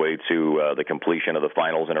all the way to the completion of the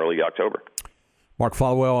finals in early October. Mark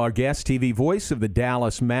Folwell, our guest, TV voice of the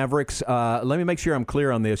Dallas Mavericks. Let me make sure I'm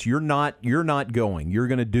clear on this. You're not going. You're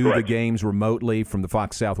going to do Correct. the games remotely from the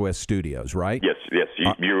Fox Southwest studios, right? Yes.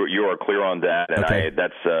 You are clear on that, and okay.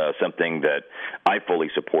 That's something that I fully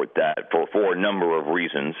support that for a number of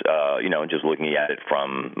reasons. Just looking at it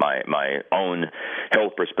from my own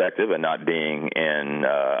health perspective and not being in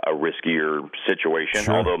a riskier situation.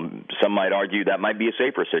 Sure. Although some might argue that might be a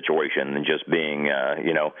safer situation than just being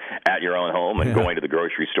at your own home and going to the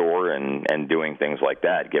grocery store and doing things like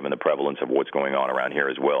that, given the prevalence of what's going on around here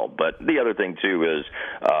as well. But the other thing too is,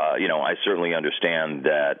 I certainly understand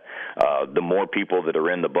that the more people that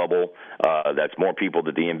are in the bubble, that's more people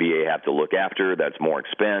that the NBA have to look after. That's more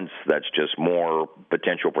expense. That's just more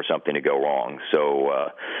potential for something to go wrong. So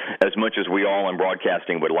as much as we all in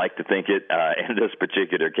broadcasting would like to think it, in this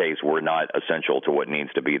particular case, we're not essential to what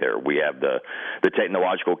needs to be there. We have the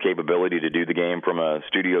technological capability to do the game from a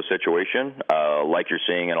studio situation, like you're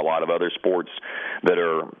seeing in a lot of other sports that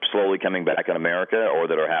are slowly coming back in America or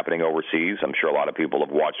that are happening overseas. I'm sure a lot of people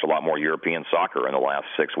have watched a lot more European soccer in the last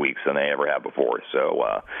 6 weeks than they ever have before. So,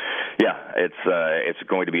 it's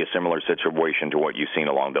going to be a similar situation to what you've seen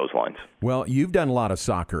along those lines. Well, you've done a lot of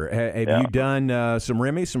soccer. Have you done some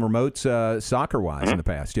remotes soccer-wise in the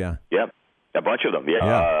past? Yeah. Yep. A bunch of them,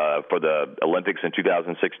 for the Olympics in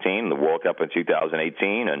 2016, the World Cup in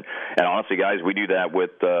 2018, and honestly, guys, we do that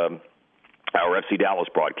with our FC Dallas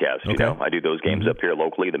broadcast. Okay. I do those games up here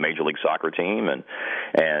locally, the Major League Soccer team, and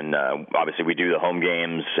obviously we do the home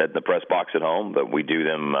games at the press box at home, but we do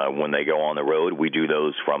them when they go on the road. We do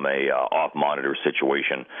those from a off-monitor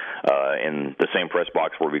situation in the same press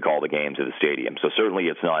box where we call the games at the stadium. So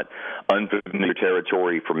certainly it's not unfamiliar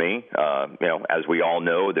territory for me. As we all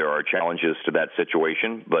know, there are challenges to that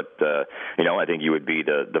situation, but I think you would be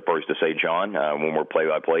the first to say, John, when we're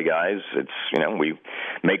play-by-play guys, it's we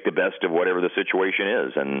make the best of whatever the situation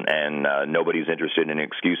is, and nobody's interested in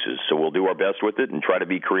excuses. So we'll do our best with it and try to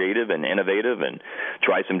be creative and innovative and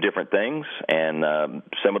try some different things. And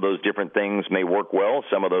some of those different things may work well.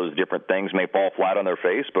 Some of those different things may fall flat on their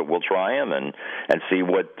face, but we'll try them and see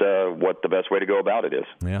what the best way to go about it is.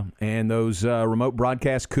 Yeah, and those remote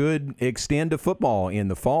broadcasts could extend to football in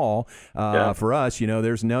the fall. For us,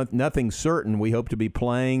 there's nothing certain. We hope to be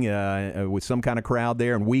playing with some kind of crowd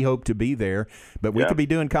there, and we hope to be there. But we could be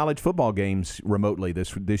doing college football games remotely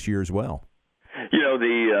this year as well.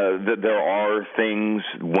 There are things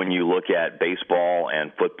when you look at baseball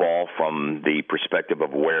and football from the perspective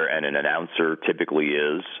of where an announcer typically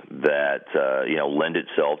is that lend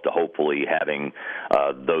itself to hopefully having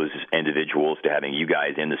those individuals, to having you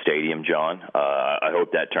guys in the stadium, John. I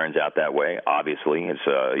hope that turns out that way. Obviously,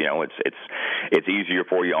 it's easier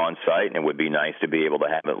for you on site, and it would be nice to be able to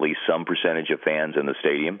have at least some percentage of fans in the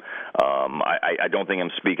stadium. I don't think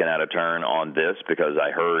I'm speaking out of turn on this because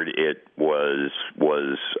I heard it was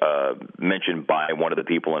mentioned by one of the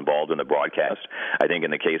people involved in the broadcast. I think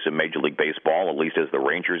in the case of Major League Baseball, at least as the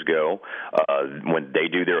Rangers go, when they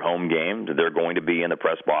do their home games, they're going to be in the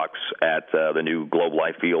press box at the new Globe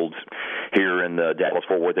Life Fields here in the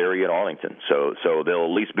Dallas-Fort Worth area in Arlington. So they'll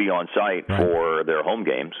at least be on site for their home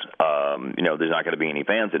games. There's not going to be any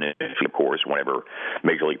fans in it, of course, whenever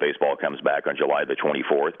Major League Baseball comes back on July the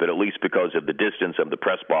 24th, but at least because of the distance of the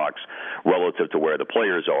press box relative to where the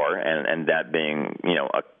players are, and that being,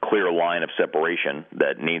 a clear line of separation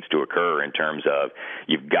that needs to occur in terms of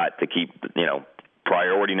you've got to keep,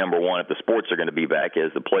 priority number one, if the sports are going to be back,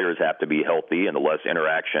 is the players have to be healthy, and the less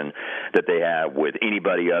interaction that they have with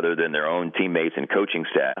anybody other than their own teammates and coaching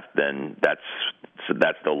staff, then that's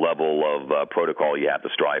the level of protocol you have to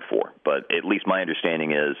strive for. But at least my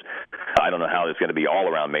understanding is, I don't know how it's going to be all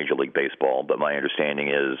around Major League Baseball, but my understanding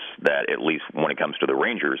is that at least when it comes to the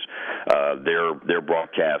Rangers, their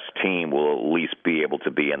broadcast team will at least be able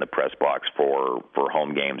to be in the press box for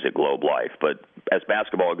home games at Globe Life. But as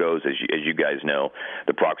basketball goes, as you guys know,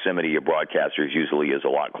 the proximity of broadcasters usually is a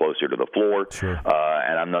lot closer to the floor. Sure.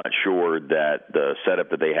 And I'm not sure that the setup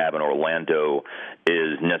that they have in Orlando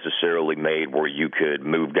is necessarily made where you could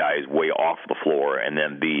move guys way off the floor and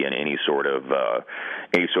then be in any sort of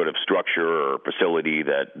structure or facility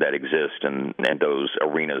that exists in those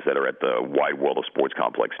arenas that are at the Wide World of Sports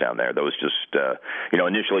complex down there. Those just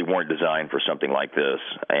initially weren't designed for something like this,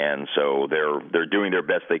 and so they're doing their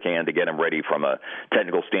best they can to get them ready from a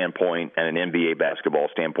technical standpoint and an NBA basketball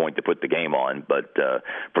standpoint to put the game on. But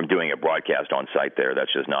from doing a broadcast on site there,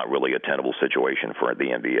 that's just not really a tenable situation for the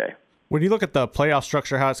NBA. When you look at the playoff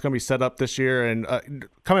structure, how it's going to be set up this year, and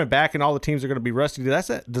coming back, and all the teams are going to be rusty,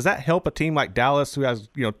 does that help a team like Dallas, who has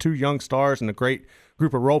 2 young stars and a great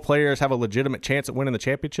group of role players, have a legitimate chance at winning the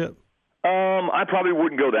championship? I probably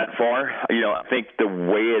wouldn't go that far. I think the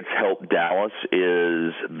way it's helped Dallas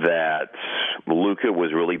is that Luka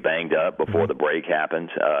was really banged up before the break happened.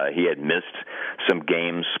 He had missed some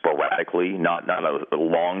games sporadically, not a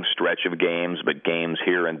long stretch of games, but games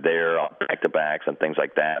here and there, back-to-backs and things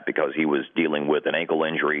like that, because he was dealing with an ankle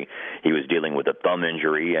injury. He was dealing with a thumb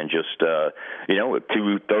injury, and just,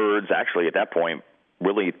 2/3, actually at that point,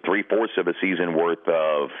 really 3/4 of a season worth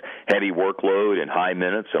of heavy workload and high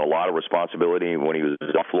minutes and a lot of responsibility when he was on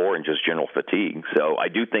the floor and just general fatigue. So I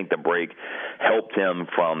do think the break helped him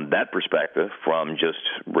from that perspective, from just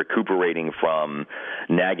recuperating from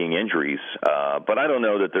nagging injuries. But I don't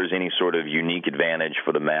know that there's any sort of unique advantage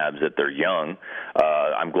for the Mavs that they're young.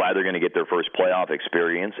 I'm glad they're going to get their first playoff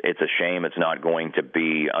experience. It's a shame it's not going to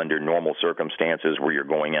be under normal circumstances where you're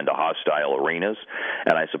going into hostile arenas.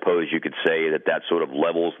 And I suppose you could say that sort of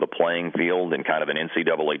levels the playing field in kind of an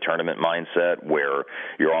NCAA tournament mindset where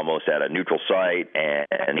you're almost at a neutral site and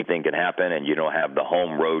anything can happen, and you don't have the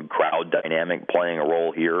home road crowd dynamic playing a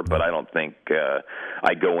role here. But I don't think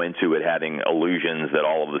I go into it having illusions that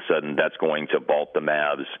all of a sudden that's going to vault the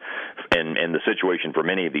Mavs. And the situation for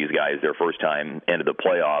many of these guys, their first time into the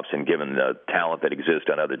playoffs, and given the talent that exists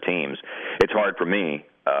on other teams, it's hard for me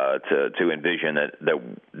to envision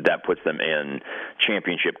that puts them in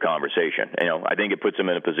championship conversation. I think it puts them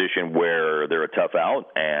in a position where they're a tough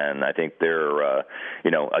out, and I think they're a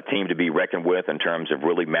team to be reckoned with in terms of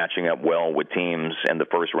really matching up well with teams in the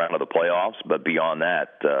first round of the playoffs. But beyond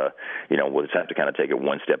that, we'll just have to kind of take it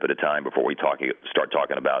one step at a time before we start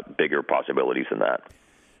talking about bigger possibilities than that.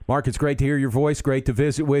 Mark, it's great to hear your voice. Great to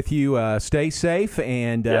visit with you. Stay safe,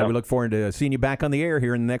 and we look forward to seeing you back on the air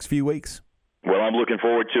here in the next few weeks. Well, I'm looking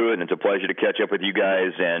forward to it, and it's a pleasure to catch up with you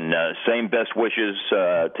guys. And same best wishes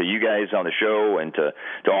to you guys on the show and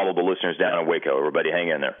to all of the listeners down in Waco. Everybody hang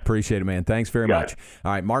in there. Appreciate it, man. Thanks very much.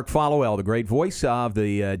 All right, Mark Followell, the great voice of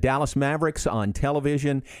the Dallas Mavericks on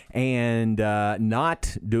television, and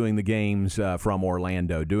not doing the games from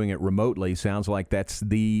Orlando, doing it remotely. Sounds like that's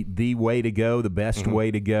the way to go, the best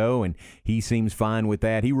way to go, and he seems fine with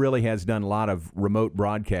that. He really has done a lot of remote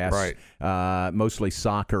broadcasts, mostly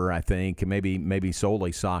soccer, I think, maybe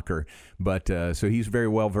solely soccer, but so he's very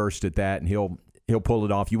well versed at that, and he'll pull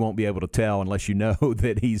it off. You won't be able to tell unless you know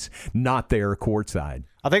that he's not there courtside.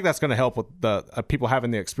 I think that's going to help with the people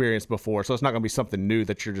having the experience before, so it's not going to be something new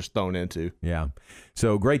that you're just thrown into. Yeah.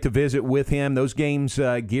 So great to visit with him. Those games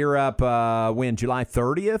gear up when? July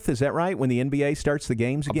 30th? Is that right? When the NBA starts the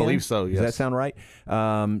games again? I believe so, yes. Does that sound right?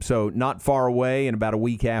 So not far away, and about a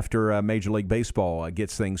week after Major League Baseball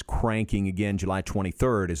gets things cranking again. July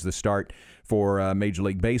 23rd is the start for Major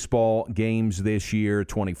League Baseball games this year,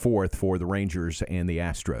 24th for the Rangers and the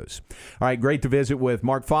Astros. All right, great to visit with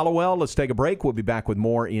Mark Followell. Let's take a break. We'll be back with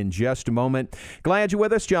more in just a moment. Glad you're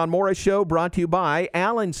with us. John Morris Show brought to you by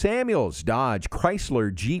Allen Samuels, Dodge,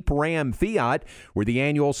 Chrysler, Jeep, Ram, Fiat, where the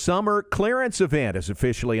annual summer clearance event is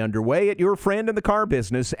officially underway at your friend in the car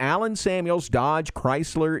business, Allen Samuels, Dodge,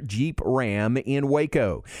 Chrysler, Jeep, Ram in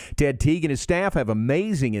Waco. Ted Teague and his staff have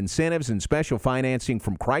amazing incentives and special financing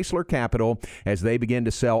from Chrysler Capital as they begin to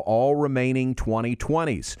sell all remaining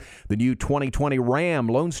 2020s. The new 2020 Ram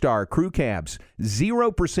Lone Star Crew Cabs,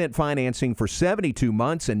 0% financing for 72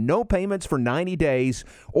 months and no payments for 90 days,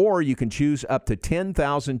 or you can choose up to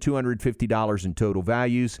 $10,250 in total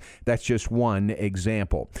values. That's just one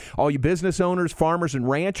example. All you business owners, farmers, and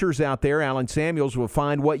ranchers out there, Allen Samuels will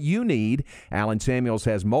find what you need. Allen Samuels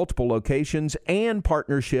has multiple locations and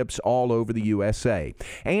partnerships all over the USA.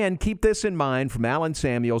 And keep this in mind from Allen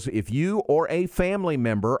Samuels: if you or a family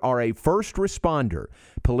member are a first responder,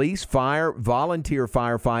 police, fire, volunteer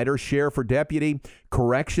firefighter, sheriff or deputy,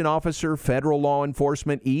 correction officer, federal law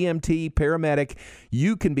enforcement, EMT, paramedic,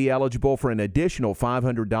 you can be eligible for an additional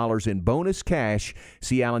 $500 in bonus cash.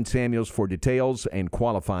 See Allen Samuels for details and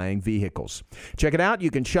qualifying vehicles. Check it out.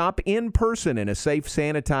 You can shop in person in a safe,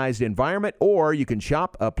 sanitized environment, or you can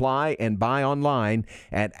shop, apply, and buy online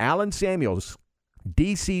at Allen Samuels.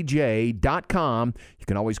 DCJ.com. You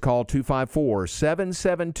can always call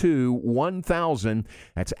 254-772-1000.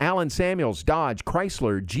 That's Allen Samuels, Dodge,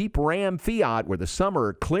 Chrysler, Jeep, Ram, Fiat, where the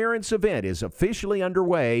summer clearance event is officially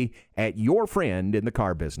underway at your friend in the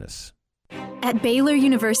car business. At Baylor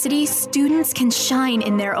University, students can shine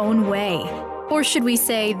in their own way. Or should we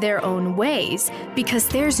say their own ways? Because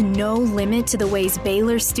there's no limit to the ways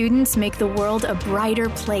Baylor students make the world a brighter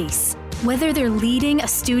place. Whether they're leading a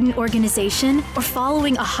student organization or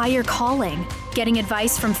following a higher calling, getting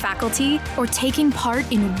advice from faculty, or taking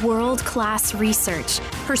part in world-class research,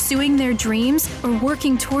 pursuing their dreams, or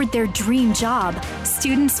working toward their dream job,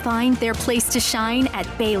 students find their place to shine at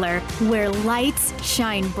Baylor, where lights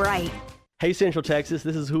shine bright. Hey Central Texas,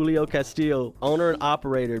 this is Julio Castillo, owner and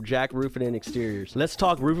operator of Jack Roofing and Exteriors. Let's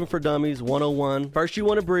talk Roofing for Dummies 101. First, you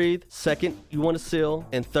want to breathe. Second, you want to seal.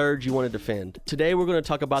 And third, you want to defend. Today, we're going to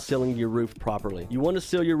talk about sealing your roof properly. You want to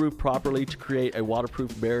seal your roof properly to create a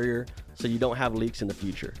waterproof barrier so you don't have leaks in the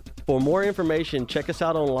future. For more information, check us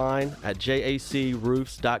out online at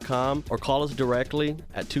jacroofs.com or call us directly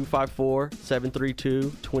at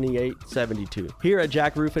 254-732-2872. Here at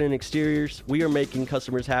Jack Roofing and Exteriors, we are making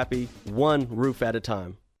customers happy, one roof at a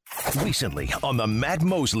time. Recently on the Matt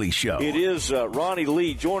Mosley Show. It is Ronnie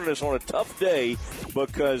Lee joining us on a tough day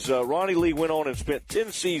because Ronnie Lee went on and spent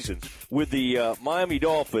 10 seasons with the Miami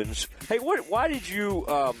Dolphins. Hey, why did you,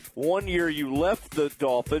 one year you left the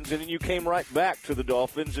Dolphins and then you came right back to the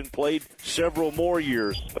Dolphins and played several more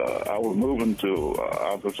years? I was moving to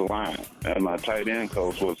offensive line, and my tight end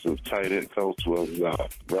coach was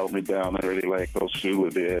brought me down there really like Coach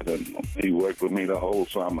Shula did, and he worked with me the whole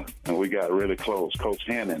summer, and we got really close. Coach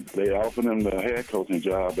Hannon, they offered him the head coaching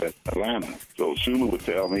job at Atlanta. So Shula would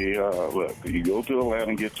tell me, look, you go to Atlanta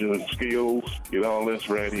and get your skills, get all this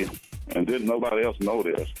ready. And didn't nobody else know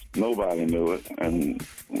this. Nobody knew it. And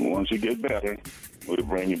once you get better, we'll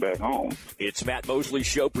bring you back home. It's Matt Mosley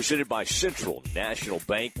Show presented by Central National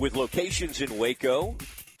Bank with locations in Waco,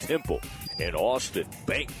 Temple, and Austin.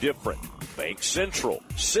 Bank different. Bank Central.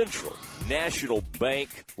 Central National Bank.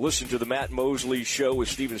 Listen to the Matt Mosley Show with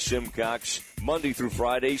Stephen Simcox Monday through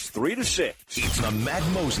Fridays, 3 to 6. It's the Matt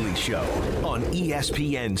Mosley Show on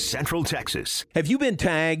ESPN Central Texas. Have you been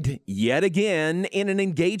tagged yet again in an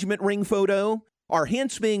engagement ring photo? Are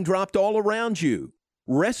hints being dropped all around you?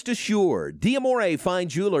 Rest assured, D'Amore Fine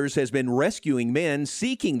Jewelers has been rescuing men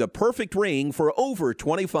seeking the perfect ring for over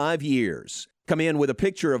 25 years. Come in with a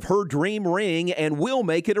picture of her dream ring and we'll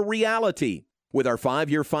make it a reality. With our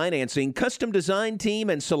 5-year financing, custom design team,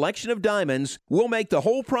 and selection of diamonds, we'll make the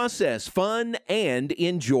whole process fun and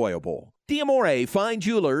enjoyable. D'Amore Fine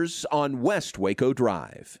Jewelers on West Waco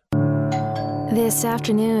Drive. This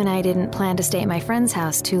afternoon, I didn't plan to stay at my friend's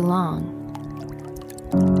house too long.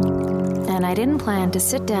 And I didn't plan to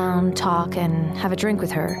sit down, talk, and have a drink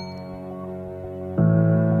with her.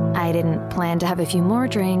 I didn't plan to have a few more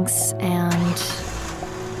drinks, and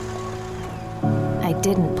I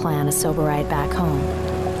didn't plan a sober ride back home.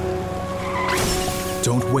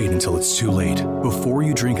 Don't wait until it's too late. Before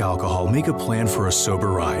you drink alcohol, make a plan for a sober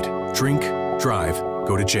ride. Drink, drive,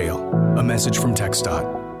 go to jail. A message from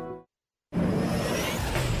TxDOT.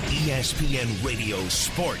 ESPN Radio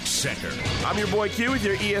Sports Center. I'm your boy Q with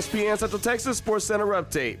your ESPN Central Texas Sports Center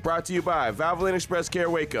update. Brought to you by Valvoline Express Care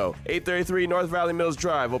Waco, 833 North Valley Mills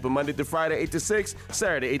Drive. Open Monday through Friday, 8 to 6,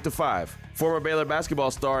 Saturday, 8 to 5. Former Baylor basketball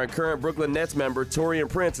star and current Brooklyn Nets member Taurean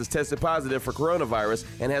Prince has tested positive for coronavirus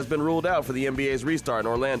and has been ruled out for the NBA's restart in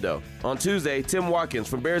Orlando. On Tuesday, Tim Watkins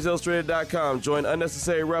from BearsIllustrated.com joined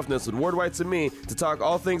Unnecessary Roughness with Ward Whites and me to talk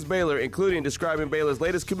all things Baylor, including describing Baylor's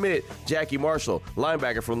latest commit, Jackie Marshall,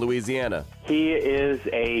 linebacker from Louisiana. Louisiana. He is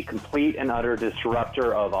a complete and utter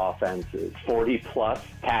disruptor of offenses. 40-plus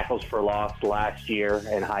tackles for loss last year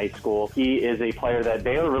in high school. He is a player that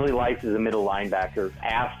Baylor really likes as a middle linebacker.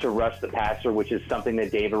 Asked to rush the passer, which is something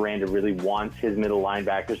that Dave Aranda really wants his middle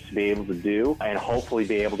linebackers to be able to do, and hopefully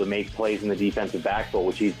be able to make plays in the defensive backfield,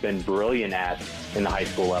 which he's been brilliant at in the high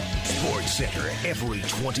school level. Sports Center every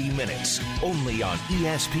 20 minutes, only on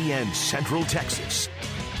ESPN Central Texas.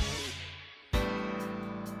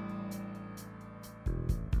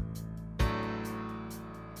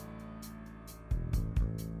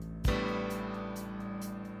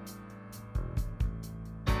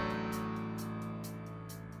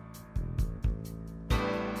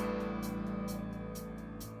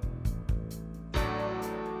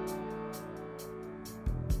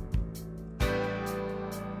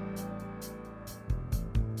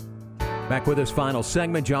 Back with us, final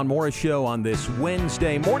segment, John Morris Show on this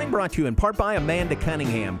Wednesday morning, brought to you in part by Amanda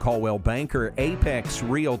Cunningham, Coldwell Banker, Apex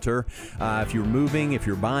Realtor. If you're moving, if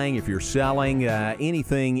you're buying, if you're selling,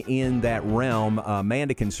 anything in that realm,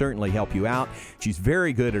 Amanda can certainly help you out. She's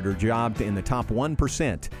very good at her job, in the top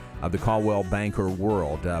 1% of the Coldwell Banker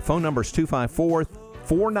world. Phone number is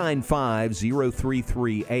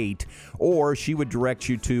 254-495-0338, or she would direct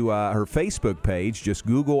you to her Facebook page. Just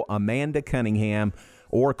Google Amanda Cunningham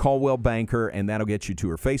or Coldwell Banker, and that'll get you to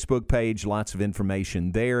her Facebook page. Lots of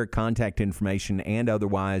information there, contact information and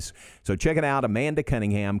otherwise. So check it out, Amanda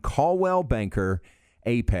Cunningham, Coldwell Banker,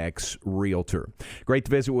 Apex Realtor. Great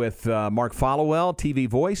to visit with Mark Followell, TV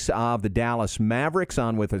voice of the Dallas Mavericks,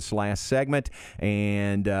 on with us last segment,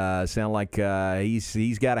 and sound like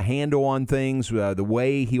he's got a handle on things. The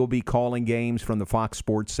way he'll be calling games from the Fox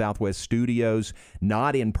Sports Southwest studios,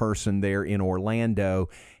 not in person there in Orlando.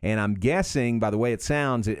 And I'm guessing, by the way it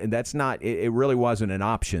sounds, it really wasn't an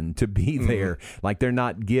option to be there. Like, they're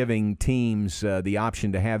not giving teams the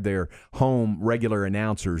option to have their home regular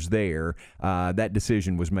announcers there. That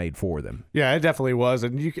decision was made for them. Yeah, it definitely was.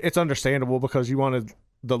 And it's understandable because you wanted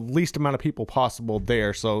the least amount of people possible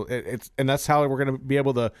there. So and that's how we're going to be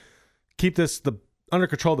able to keep this under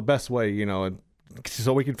control the best way, and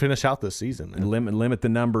so we can finish out this season. And limit the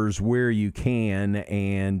numbers where you can,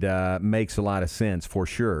 and makes a lot of sense for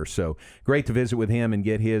sure. So great to visit with him and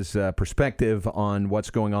get his perspective on what's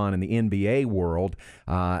going on in the NBA world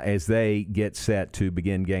as they get set to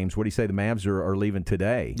begin games. What do you say? The Mavs are leaving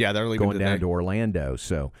today. Yeah, they're leaving going today. Down to Orlando.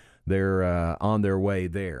 So they're on their way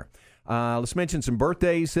there. Let's mention some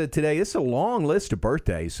birthdays today. This is a long list of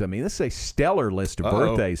birthdays. I mean, this is a stellar list of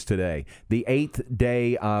birthdays today. The 8th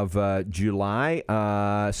day of July.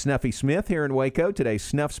 Snuffy Smith here in Waco. Today's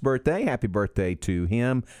Snuff's birthday. Happy birthday to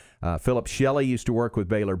him. Philip Shelley used to work with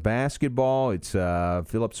Baylor basketball. It's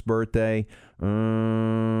Philip's birthday.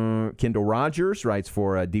 Kendall Rogers writes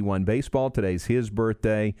for D1 Baseball. Today's his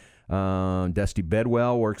birthday. Dusty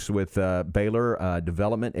Bedwell works with Baylor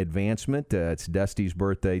Development Advancement. It's Dusty's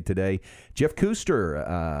birthday today. Jeff Kuster,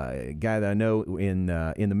 a guy that I know in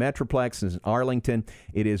the Metroplex in Arlington.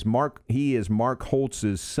 He is Mark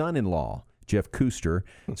Holtz's son-in-law, Jeff Kuster.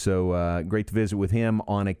 So great to visit with him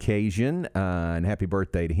on occasion, and happy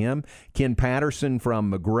birthday to him. Ken Patterson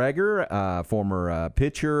from McGregor, former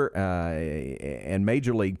pitcher and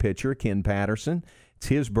Major League pitcher, Ken Patterson. It's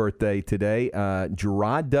his birthday today.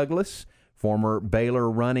 Gerard Douglas, former Baylor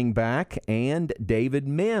running back, and David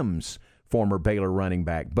Mims, former Baylor running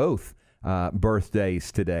back. Both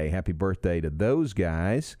birthdays today. Happy birthday to those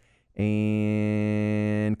guys.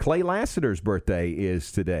 And Clay Lassiter's birthday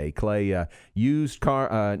is today. Clay, not used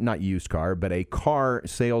car, but a car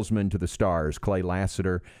salesman to the stars. Clay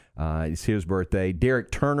Lassiter is his birthday. Derek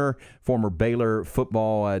Turner, former Baylor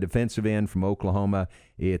football defensive end from Oklahoma.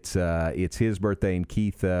 It's his birthday. And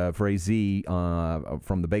Keith Frazee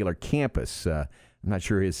from the Baylor campus. I'm not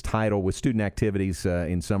sure his title with student activities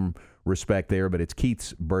in some respect there, but it's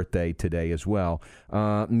Keith's birthday today as well.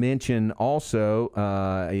 Mention also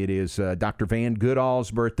it is Dr. Van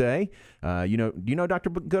Goodall's birthday. Do you know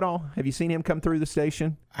Dr. Goodall? Have you seen him come through the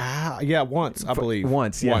station? Yeah, once, I believe.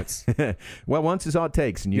 Once, yeah. Once. Well, once is all it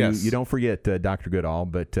takes, and Yes. you don't forget Dr. Goodall,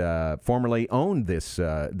 but formerly owned this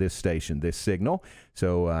station, this signal.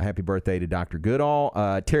 So happy birthday to Dr.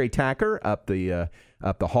 Goodall. Terry Tacker up the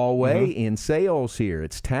hallway in sales here.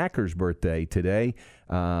 It's Tacker's birthday today.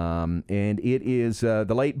 And it is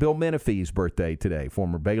the late Bill Menefee's birthday today,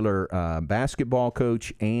 former Baylor basketball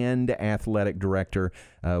coach and athletic director.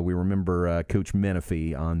 We remember Coach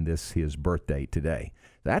Menefee on his birthday today.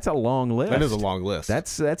 That's a long list. That is a long list.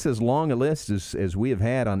 That's as long a list as we have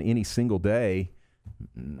had on any single day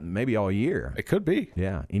maybe all year. It could be.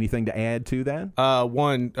 Yeah. Anything to add to that?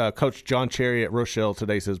 Coach John Cherry at Rochelle,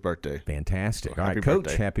 today's his birthday. Fantastic. So all right, happy Coach,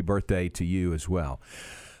 birthday. happy birthday to you as well.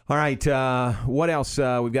 All right, what else?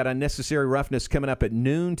 We've got Unnecessary Roughness coming up at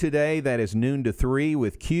noon today. That is noon to 3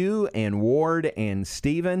 with Q and Ward and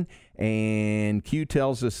Steven. And Q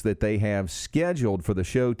tells us that they have scheduled for the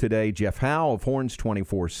show today Jeff Howe of Horns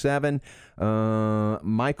 24/7.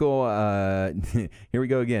 Michael, here we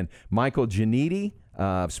go again. Michael Gianniti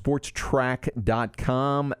of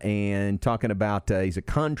sportstrack.com, and talking about he's a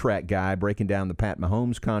contract guy, breaking down the Pat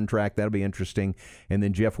Mahomes contract. That'll be interesting. And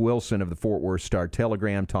then Jeff Wilson of the Fort Worth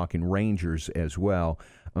Star-Telegram talking Rangers as well.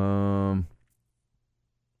 And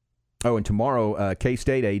tomorrow,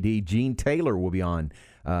 K-State AD Gene Taylor will be on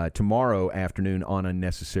tomorrow afternoon on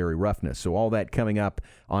Unnecessary Roughness. So all that coming up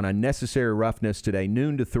on Unnecessary Roughness today,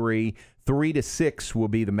 noon to 3. 3 to 6 will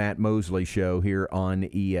be the Matt Mosley Show here on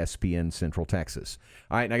ESPN Central Texas.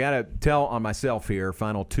 All right, and I got to tell on myself here,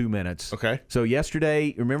 final 2 minutes. Okay. So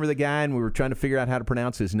yesterday, remember the guy, and we were trying to figure out how to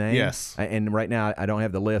pronounce his name? Yes. And right now, I don't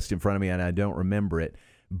have the list in front of me, and I don't remember it.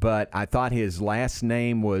 But I thought his last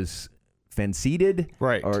name was Fanceted,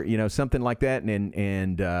 right? Or something like that.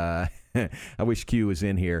 And I wish Q was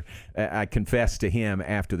in here. I confessed to him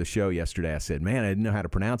after the show yesterday. I said, "Man, I didn't know how to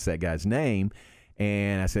pronounce that guy's name."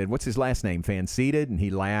 And I said, "What's his last name? Fanceted?" And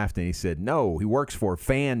he laughed and he said, "No, he works for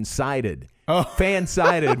Fansided." Oh.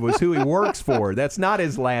 Fansided was who he works for. That's not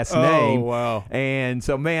his last name. Oh, wow. And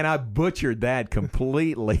so, man, I butchered that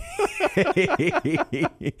completely.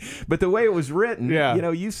 But the way it was written,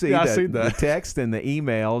 you see the text and the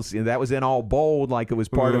emails, that was in all bold like it was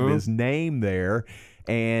part of his name there.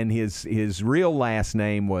 And his real last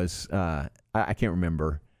name was, I can't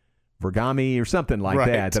remember, Vergami or something like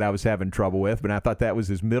that I was having trouble with, but I thought that was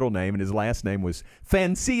his middle name, and his last name was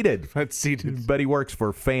Fanceted. But he works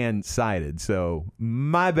for Fansided, so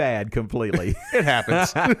my bad completely. It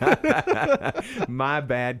happens. My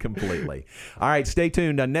bad completely. All right, stay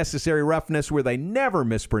tuned. Unnecessary Roughness, where they never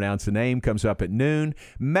mispronounce the name, comes up at noon.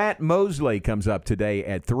 Matt Mosley comes up today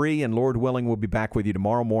at 3, and Lord willing, we'll be back with you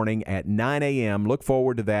tomorrow morning at 9 a.m. Look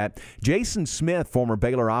forward to that. Jason Smith, former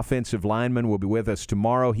Baylor offensive lineman, will be with us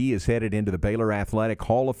tomorrow. He is headed into the Baylor Athletic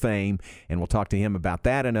Hall of Fame, and we'll talk to him about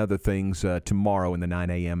that and other things tomorrow in the 9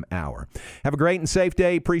 a.m. hour. Have a great and safe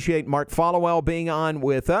day. Appreciate Mark Followell being on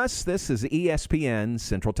with us. This is ESPN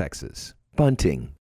Central Texas. Bunting.